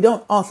getting here. We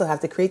don't also have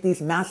to create these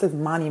massive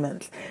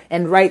monuments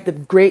and write the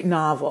great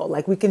novel.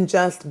 Like we can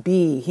just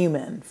be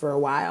human for a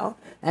while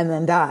and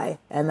then die.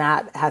 And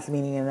that has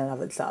meaning in and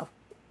of itself.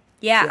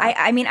 Yeah.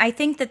 I mean, I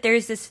think that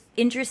there's this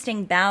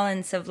interesting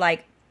balance of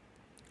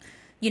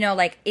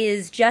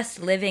is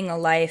just living a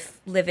life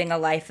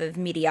of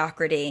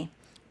mediocrity,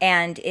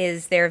 and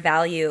is there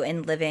value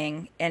in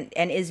living, and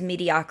is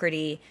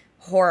mediocrity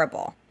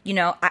horrible?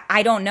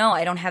 I don't know.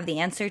 I don't have the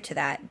answer to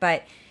that.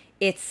 But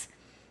it's,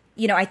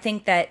 I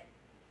think that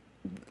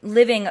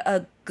living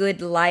a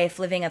good life,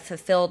 living a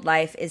fulfilled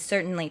life is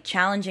certainly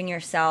challenging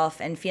yourself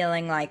and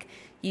feeling like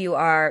you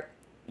are,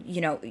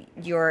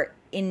 you're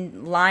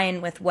in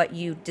line with what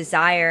you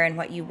desire and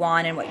what you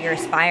want and what you're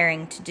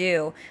aspiring to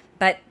do.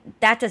 But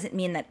that doesn't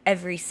mean that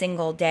every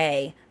single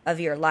day of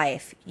your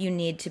life you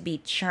need to be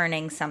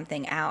churning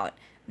something out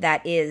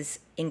that is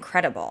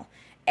incredible.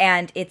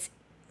 And it's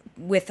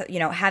with,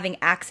 having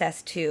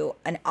access to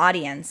an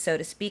audience, so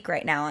to speak,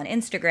 right now on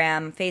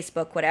Instagram,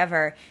 Facebook,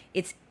 whatever,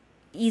 it's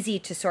easy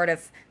to sort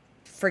of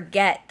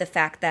forget the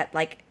fact that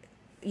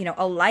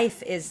a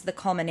life is the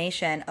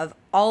culmination of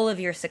all of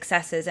your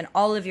successes and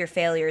all of your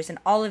failures and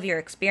all of your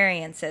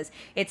experiences.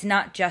 It's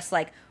not just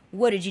like,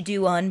 what did you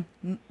do on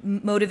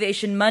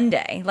Motivation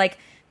Monday? Like,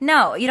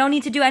 No, you don't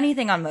need to do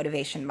anything on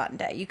Motivation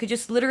Monday. You could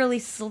just literally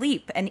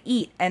sleep and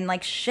eat and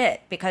like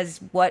shit because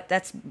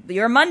that's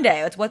your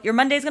Monday. It's what your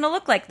Monday is going to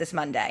look like this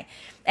Monday.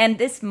 And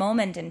this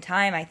moment in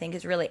time, I think,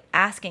 is really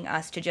asking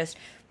us to just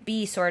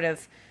be sort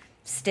of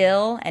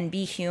still and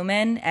be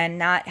human and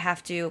not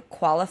have to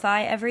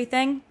qualify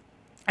everything.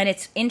 And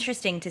it's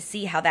interesting to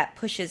see how that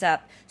pushes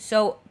up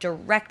so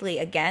directly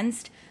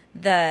against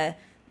the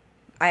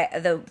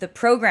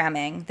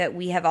programming that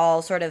we have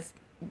all sort of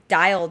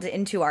dialed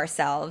into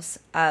ourselves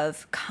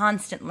of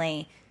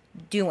constantly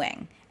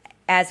doing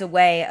as a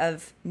way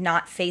of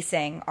not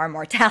facing our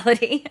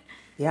mortality.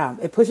 Yeah,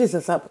 it pushes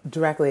us up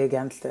directly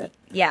against it.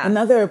 Yeah.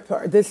 Another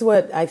part, this is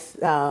what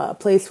a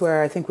place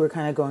where I think we were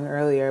kind of going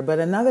earlier, but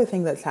another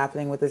thing that's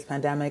happening with this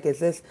pandemic is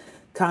this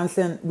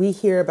constant, we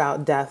hear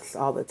about deaths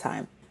all the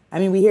time. I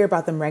mean, we hear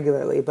about them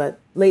regularly, but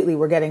lately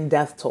we're getting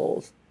death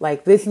tolls.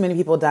 Like this many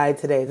people died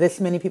today,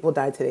 this many people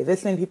died today,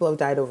 this many people have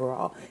died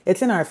overall.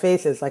 It's in our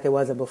faces like it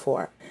wasn't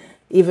before.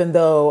 Even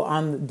though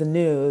on the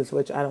news,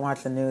 which I don't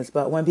watch the news,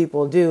 but when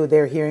people do,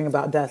 they're hearing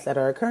about deaths that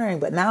are occurring.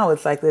 But now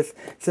it's like this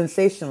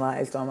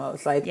sensationalized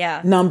almost, like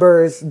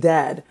numbers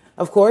dead.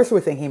 Of course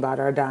we're thinking about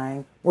our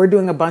dying. We're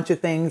doing a bunch of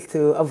things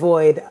to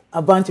avoid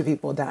a bunch of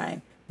people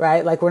dying,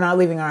 right? Like we're not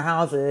leaving our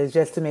houses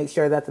just to make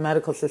sure that the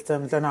medical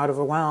systems are not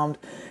overwhelmed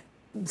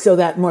so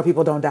that more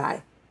people don't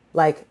die.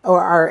 Like,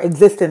 or our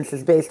existence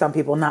is based on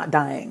people not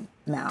dying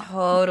now.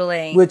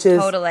 Totally. Which is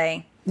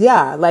totally.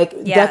 Yeah, like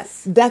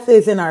Yes. death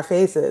is in our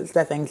faces.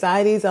 Death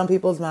anxiety is on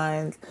people's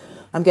minds.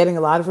 I'm getting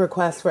a lot of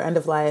requests for end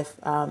of life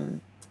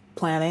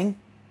planning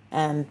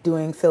and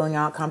filling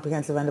out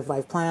comprehensive end of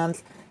life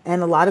plans.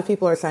 And a lot of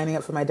people are signing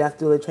up for my Death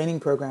Doula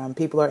training program.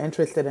 People are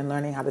interested in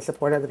learning how to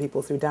support other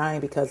people through dying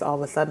because all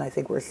of a sudden I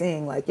think we're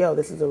seeing like, yo,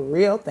 this is a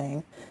real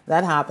thing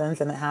that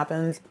happens and it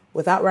happens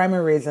without rhyme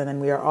or reason.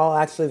 And we are all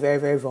actually very,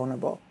 very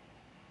vulnerable.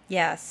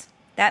 Yes,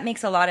 that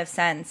makes a lot of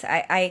sense.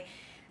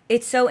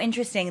 It's so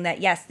interesting that,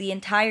 yes, the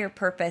entire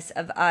purpose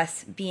of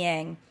us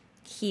being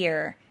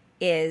here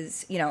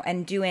is,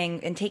 and doing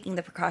and taking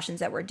the precautions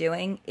that we're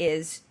doing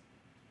is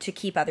to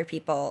keep other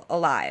people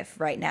alive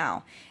right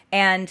now.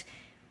 And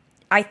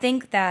I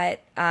think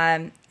that,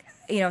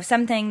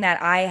 something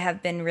that I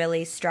have been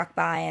really struck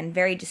by and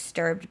very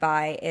disturbed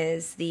by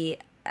is the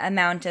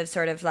amount of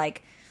sort of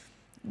like,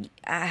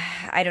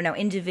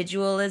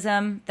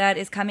 individualism that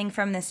is coming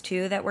from this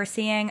too that we're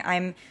seeing.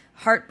 I'm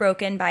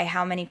heartbroken by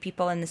how many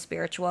people in the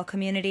spiritual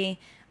community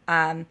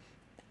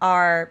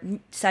are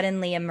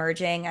suddenly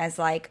emerging as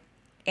like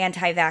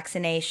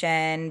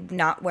anti-vaccination,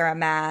 not wear a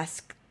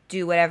mask,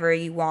 do whatever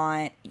you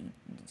want,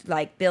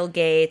 like Bill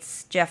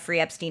Gates, Jeffrey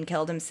Epstein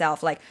killed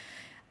himself. Like,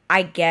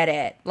 I get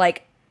it.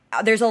 Like,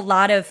 there's a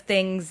lot of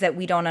things that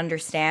we don't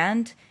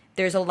understand.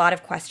 There's a lot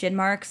of question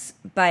marks,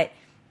 but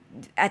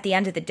at the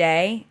end of the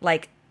day,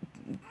 like,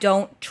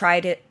 don't try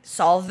to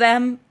solve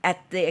them at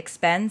the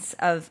expense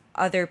of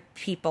other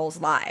people's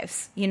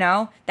lives.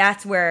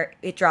 That's where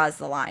it draws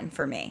the line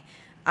for me.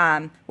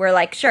 Where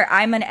like, sure,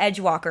 I'm an edge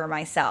walker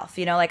myself,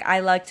 like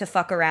I like to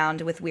fuck around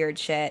with weird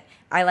shit.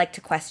 I like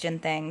to question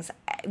things.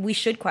 We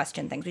should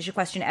question things. We should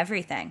question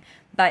everything,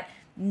 but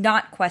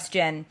not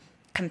question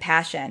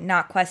compassion,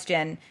 not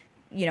question,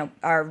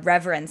 our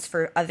reverence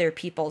for other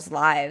people's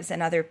lives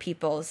and other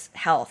people's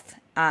health.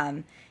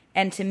 And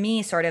to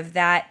me, sort of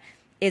that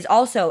is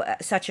also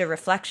such a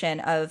reflection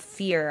of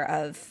fear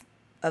of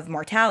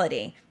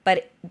mortality,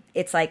 but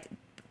it's like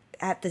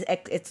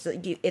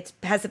it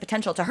has the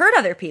potential to hurt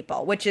other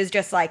people, which is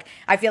just like,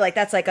 I feel like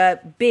that's like a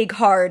big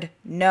hard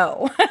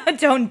no.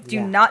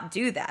 Do not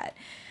do that.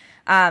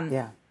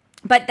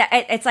 But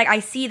it's like I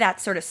see that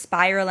sort of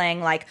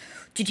spiraling. Like,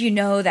 did you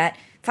know that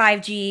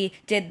 5G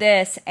did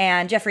this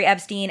and Jeffrey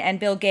Epstein and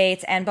Bill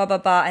Gates and blah blah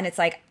blah? And it's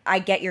like, I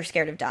get you're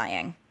scared of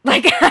dying.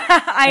 Like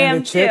I am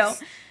the chips,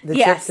 too. The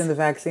chips and the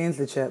vaccines,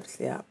 the chips.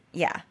 Yeah.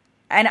 Yeah.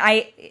 And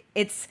I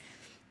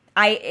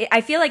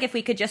feel like if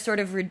we could just sort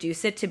of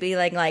reduce it to be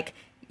like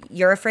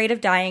you're afraid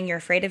of dying, you're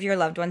afraid of your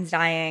loved ones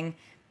dying,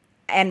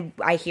 and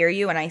I hear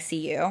you and I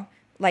see you.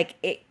 Like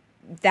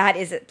that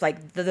is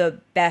like the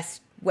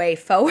best way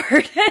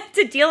forward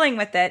to dealing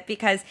with it,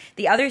 because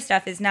the other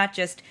stuff is not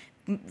just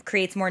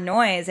creates more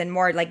noise and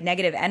more like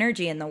negative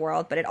energy in the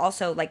world, but it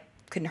also like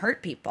can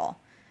hurt people.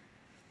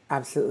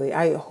 Absolutely.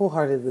 I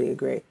wholeheartedly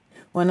agree.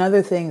 One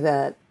other thing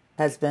that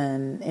has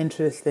been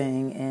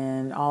interesting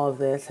in all of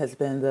this has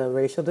been the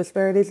racial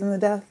disparities in the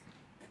death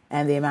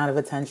and the amount of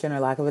attention or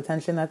lack of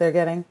attention that they're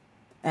getting.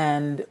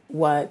 And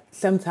what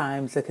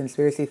sometimes the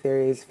conspiracy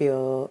theories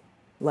feel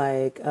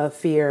like a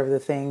fear of the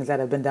things that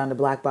have been done to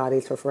Black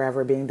bodies for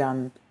forever being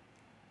done.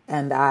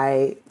 And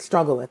I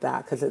struggle with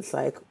that because it's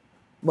like,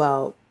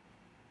 well,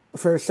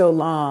 for so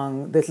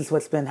long, this is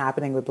what's been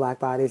happening with Black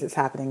bodies. It's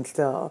happening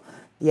still.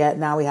 Yet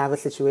now we have a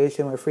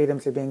situation where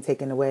freedoms are being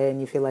taken away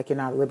and you feel like you're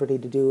not at liberty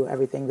to do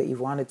everything that you've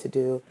wanted to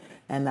do,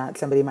 and that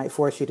somebody might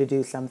force you to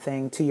do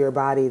something to your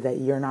body that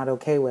you're not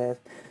okay with.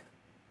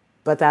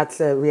 But that's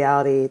a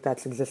reality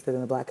that's existed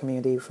in the Black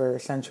community for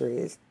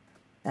centuries.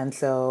 And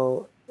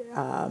so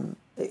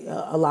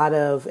a lot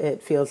of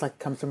it feels like it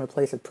comes from a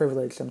place of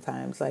privilege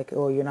sometimes. Like,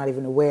 oh, you're not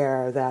even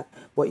aware that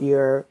what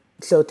you're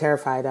so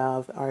terrified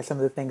of are some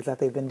of the things that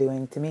they've been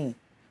doing to me.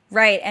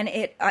 Right, and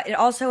it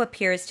also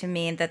appears to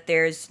me that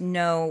there's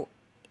no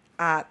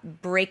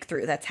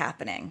breakthrough that's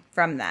happening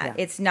from that.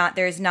 Yeah.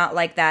 There's not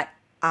like that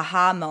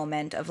aha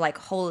moment of like,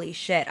 holy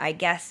shit, I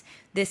guess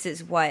this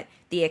is what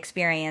the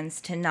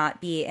experience to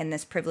not be in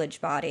this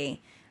privileged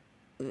body.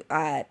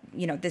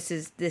 This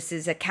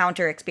is a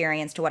counter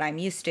experience to what I'm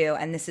used to,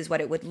 and this is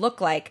what it would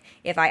look like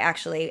if I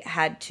actually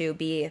had to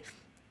be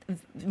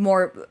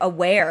more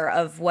aware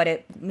of what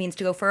it means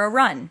to go for a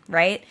run,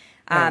 right?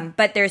 Right.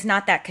 But there's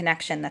not that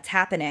connection that's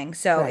happening.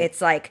 So Right.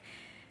 it's like,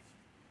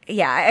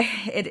 yeah,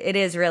 it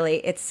is really,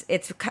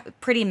 it's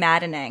pretty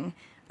maddening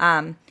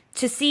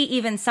to see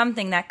even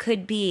something that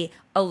could be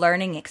a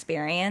learning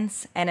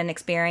experience and an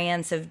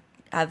experience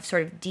of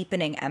sort of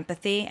deepening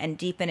empathy and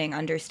deepening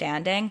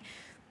understanding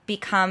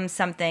become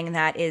something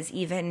that is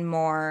even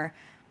more,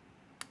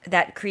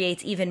 that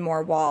creates even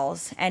more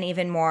walls and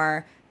even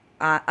more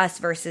us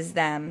versus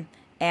them,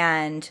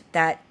 and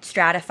that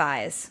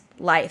stratifies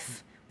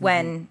life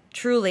when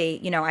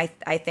truly,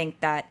 I think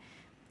that,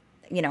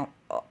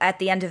 at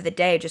the end of the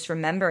day, just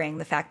remembering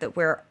the fact that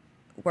we're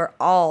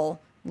all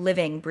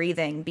living,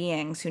 breathing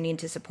beings who need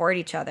to support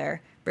each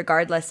other,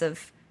 regardless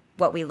of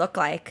what we look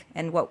like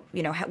and what,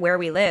 where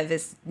we live,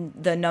 is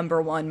the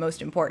number one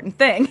most important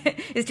thing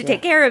is to Yeah.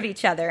 take care of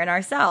each other and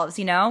ourselves.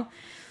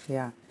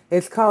 Yeah.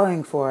 It's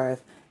calling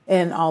forth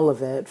in all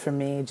of it for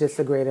me just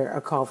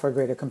a call for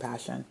greater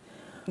compassion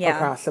Yeah.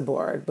 across the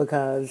board,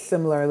 because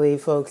similarly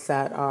folks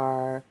that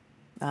are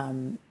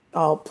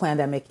all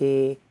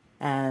pandemic-y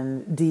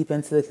and deep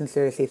into the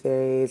conspiracy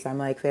theories, I'm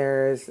like,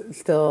 there's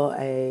still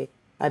a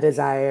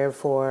desire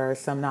for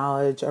some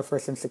knowledge or for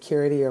some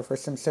security or for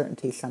some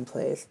certainty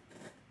someplace.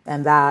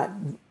 And that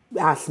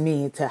asked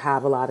me to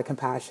have a lot of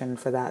compassion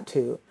for that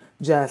too.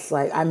 Just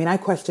like, I mean, I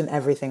question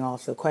everything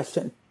also.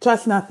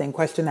 Trust nothing,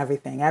 question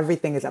everything.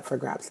 Everything is up for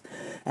grabs.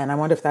 And I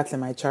wonder if that's in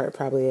my chart. It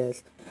probably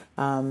is.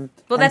 Well, And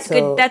that's good.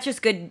 so, That's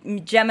just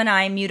good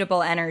Gemini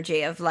mutable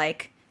energy of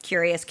like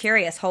curious,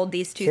 curious. Hold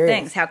these two curious.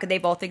 things. How could they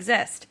both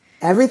exist?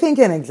 Everything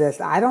can exist.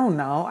 I don't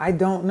know. I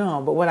don't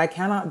know. But what I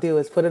cannot do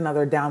is put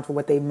another down for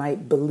what they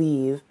might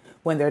believe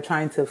when they're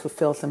trying to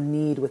fulfill some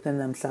need within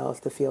themselves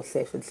to feel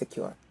safe and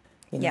secure.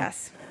 You know?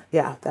 Yes.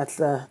 Yeah, that's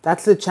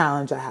the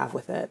challenge I have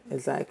with it.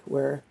 Is like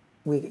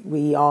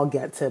we all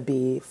get to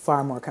be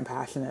far more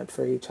compassionate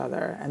for each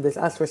other, and this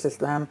us versus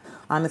them.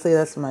 Honestly,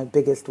 that's my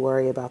biggest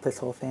worry about this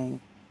whole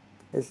thing.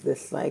 Is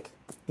this like,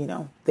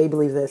 they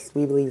believe this,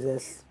 we believe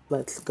this.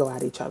 Let's go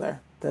at each other.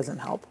 Doesn't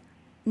help.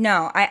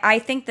 No, I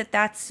think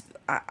that's.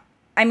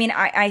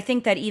 I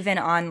think that even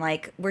on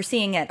like we're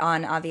seeing it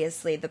on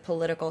obviously the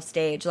political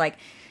stage, like,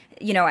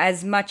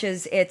 as much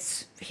as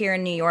it's here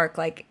in New York,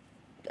 like,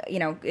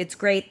 it's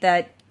great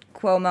that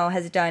Cuomo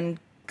has done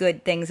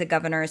good things a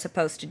governor is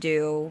supposed to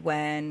do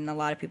when a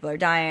lot of people are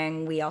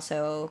dying. We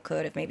also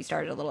could have maybe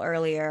started a little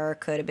earlier,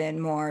 could have been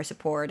more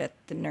support at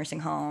the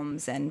nursing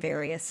homes and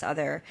various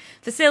other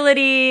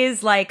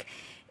facilities. Like,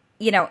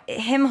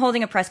 him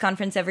holding a press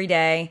conference every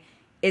day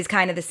is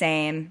kind of the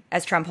same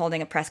as Trump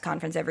holding a press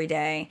conference every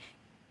day.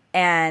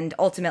 And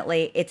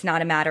ultimately, it's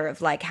not a matter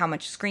of like how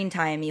much screen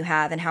time you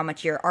have and how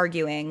much you're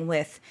arguing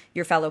with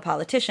your fellow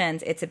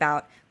politicians. It's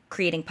about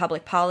creating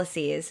public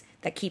policies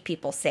that keep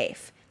people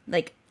safe.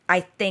 Like, I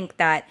think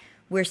that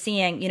we're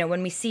seeing,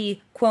 when we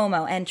see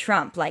Cuomo and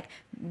Trump like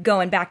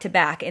going back to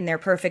back in their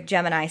perfect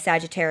Gemini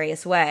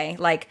Sagittarius way,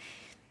 like,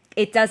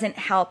 it doesn't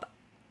help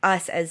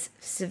us as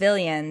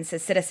civilians,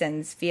 as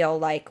citizens, feel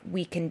like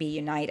we can be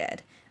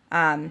united.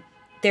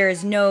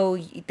 There's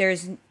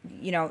on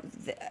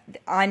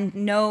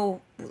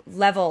no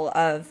level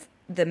of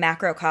the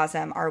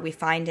macrocosm are we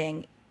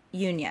finding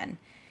union.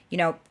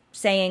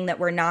 Saying that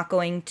we're not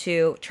going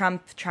to,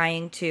 Trump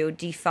trying to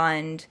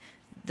defund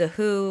the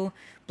WHO,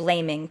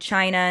 blaming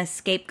China,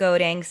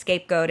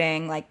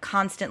 scapegoating, like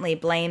constantly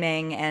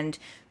blaming and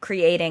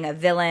creating a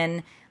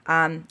villain.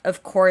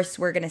 Of course,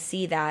 we're going to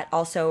see that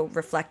also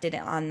reflected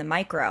on the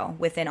micro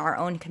within our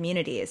own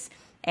communities.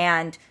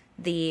 And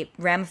the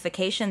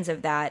ramifications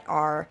of that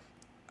are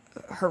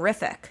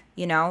horrific.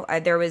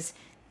 There was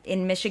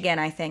in Michigan,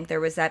 I think there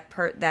was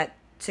that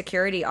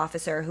security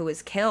officer who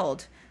was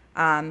killed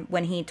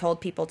when he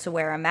told people to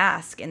wear a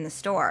mask in the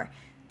store.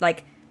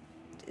 Like,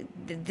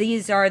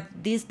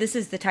 this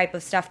is the type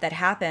of stuff that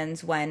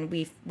happens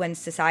when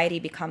society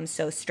becomes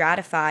so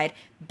stratified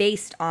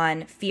based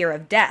on fear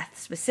of death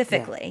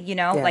specifically.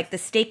 Yeah. Like the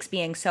stakes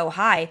being so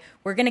high,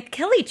 we're gonna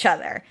kill each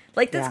other.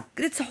 Like this,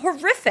 It's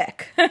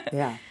horrific.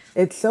 Yeah.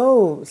 It's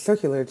so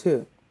circular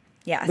too.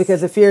 Yes.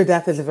 Because the fear of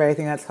death is the very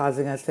thing that's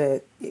causing us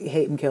to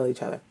hate and kill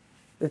each other.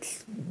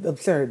 It's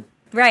absurd.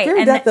 Right. Fear of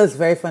And death does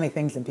very funny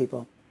things in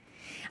people.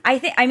 I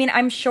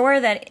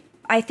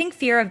think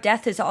fear of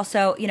death is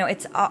also,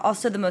 it's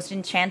also the most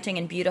enchanting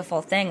and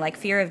beautiful thing. Like,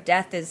 fear of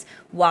death is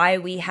why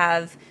we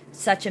have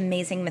such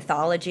amazing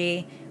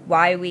mythology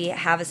why we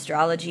have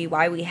astrology,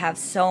 why we have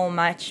so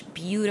much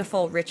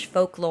beautiful, rich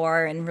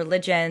folklore and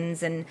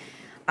religions and,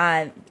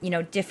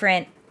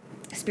 different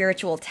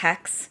spiritual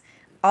texts.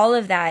 All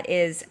of that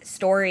is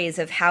stories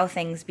of how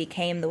things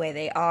became the way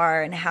they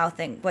are and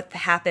what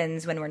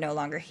happens when we're no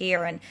longer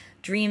here, and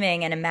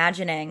dreaming and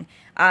imagining.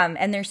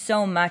 And there's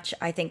so much,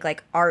 I think,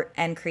 like art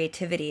and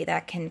creativity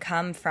that can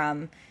come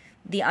from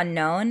the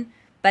unknown,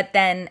 but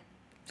then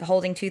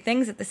holding two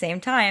things at the same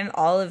time,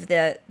 all of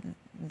the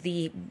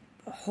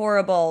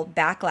horrible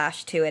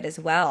backlash to it as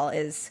well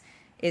is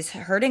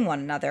hurting one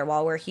another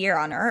while we're here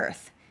on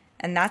Earth.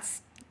 And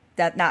that's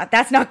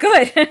not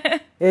good.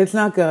 It's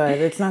not good.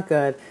 It's not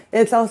good.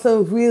 It's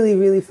also really,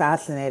 really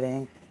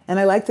fascinating. And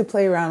I like to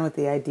play around with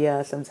the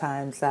idea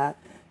sometimes that,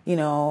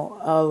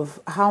 of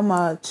how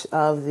much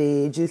of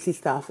the juicy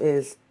stuff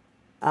is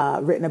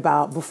written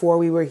about before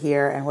we were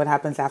here and what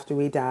happens after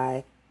we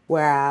die.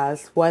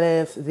 Whereas, what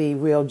if the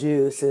real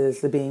juice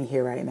is the being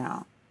here right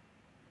now?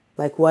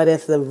 Like, what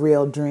if the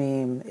real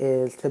dream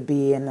is to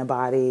be in the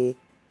body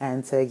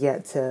and to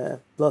get to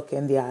look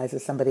in the eyes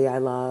of somebody I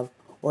love,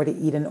 or to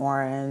eat an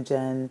orange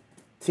and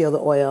feel the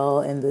oil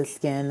in the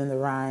skin and the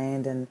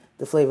rind and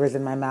the flavors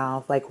in my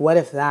mouth? Like, what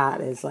if that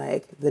is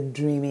like the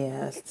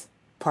dreamiest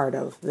part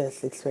of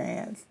this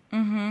experience?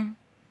 Mm-hmm.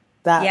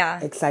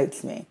 That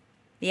excites me.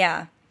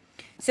 Yeah.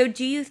 So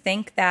do you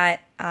think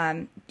that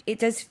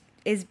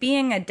is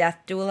being a death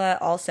doula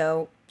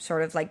also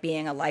sort of like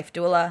being a life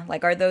doula?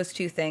 Like, are those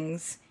two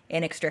things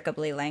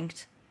inextricably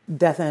linked?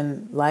 Death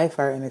and life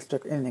are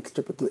inextricably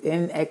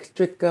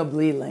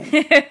linked.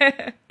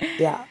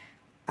 Yeah,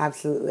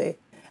 absolutely.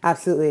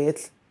 Absolutely.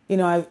 It's,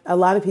 a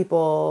lot of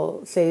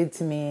people say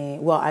to me,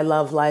 well, I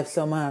love life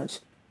so much,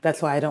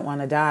 that's why I don't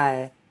want to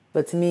die.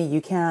 But to me, you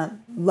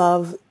can't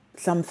love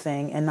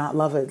something and not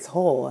love its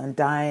whole. And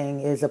dying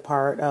is a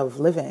part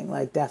of living,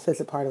 like death is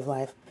a part of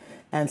life.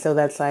 And so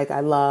that's like, I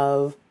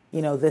love,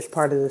 this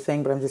part of the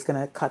thing, but I'm just going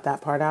to cut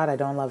that part out. I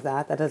don't love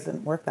that. That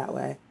doesn't work that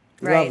way.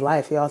 You love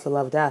life. You also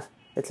love death.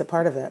 It's a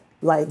part of it.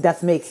 Like,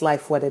 death makes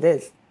life what it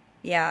is.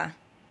 Yeah.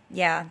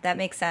 Yeah, that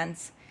makes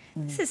sense.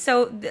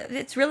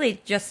 It's really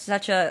just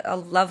such a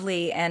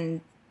lovely and,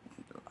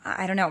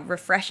 I don't know,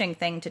 refreshing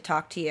thing to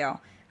talk to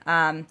you.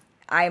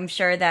 I'm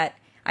sure that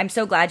I'm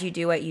so glad you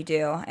do what you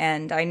do.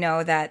 And I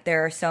know that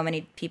there are so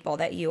many people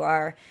that you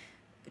are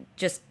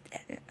just,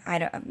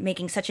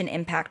 making such an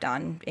impact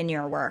on in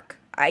your work.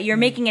 You're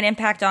making an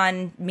impact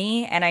on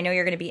me, and I know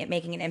you're going to be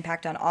making an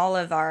impact on all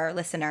of our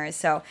listeners.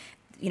 So,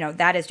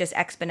 that is just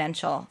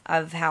exponential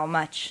of how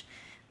much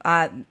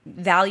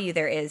value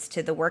there is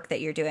to the work that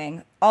you're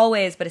doing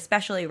always, but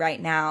especially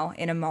right now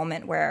in a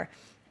moment where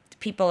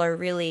people are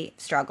really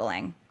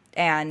struggling,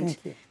 and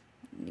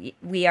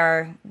we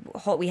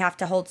have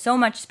to hold so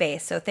much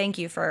space. So thank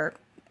you for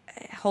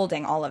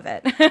holding all of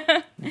it.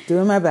 I'm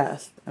doing my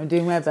best.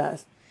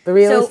 But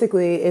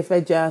realistically, if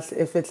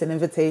it's an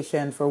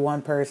invitation for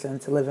one person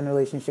to live in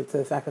relationship to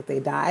the fact that they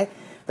die,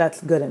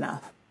 that's good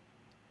enough.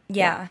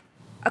 Yeah.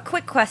 A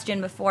quick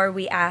question before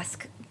we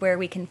ask where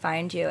we can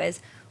find you is,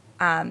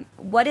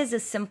 what is a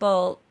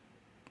simple,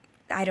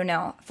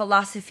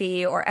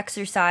 philosophy or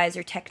exercise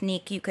or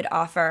technique you could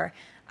offer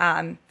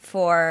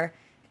for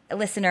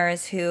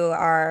listeners who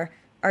are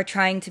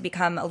trying to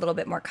become a little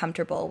bit more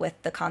comfortable with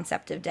the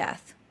concept of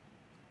death?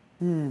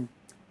 A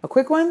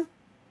quick one?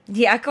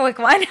 Yeah, a quick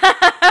one.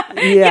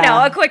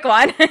 Yeah. A quick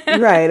one.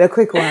 Right, a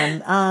quick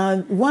one.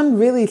 One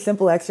really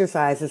simple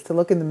exercise is to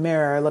look in the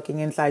mirror, looking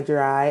inside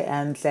your eye,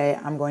 and say,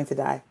 I'm going to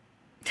die.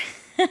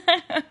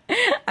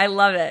 I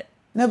love it.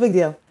 No big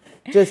deal.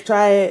 Just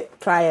try it.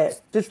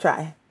 Just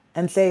try.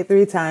 And say it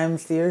 3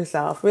 times to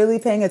yourself, really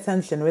paying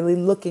attention, really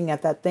looking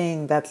at that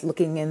thing that's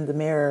looking in the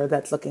mirror,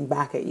 that's looking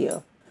back at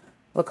you.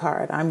 Look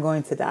hard. I'm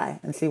going to die,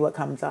 and see what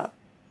comes up.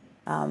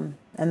 And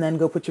then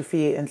go put your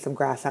feet in some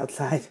grass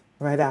outside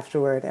right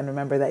afterward, and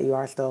remember that you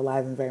are still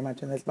alive and very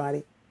much in this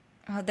body.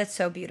 Oh, that's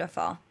so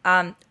beautiful.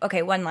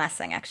 Okay, one last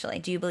thing, actually.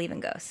 Do you believe in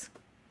ghosts?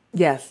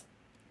 Yes.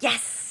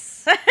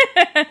 Yes!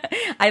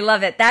 I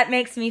love it. That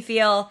makes me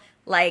feel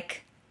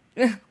like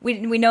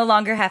we no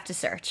longer have to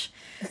search.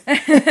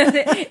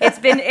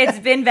 It's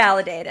been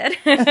validated.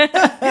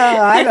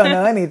 I don't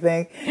know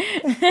anything.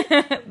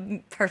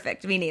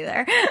 Perfect. Me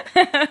neither.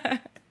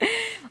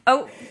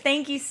 Oh,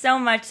 thank you so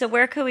much. So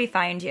where could we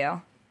find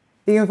you?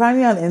 You can find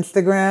me on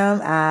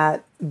Instagram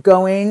at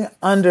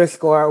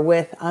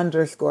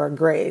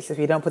going_with_grace. If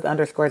you don't put the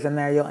underscores in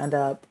there, you'll end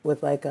up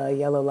with like a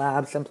yellow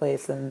lab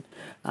someplace in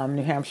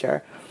New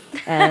Hampshire.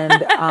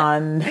 And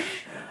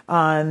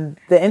on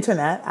the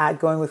internet at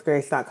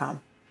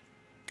goingwithgrace.com.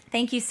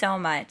 Thank you so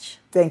much.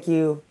 Thank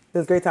you. It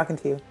was great talking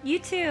to you. You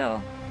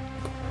too.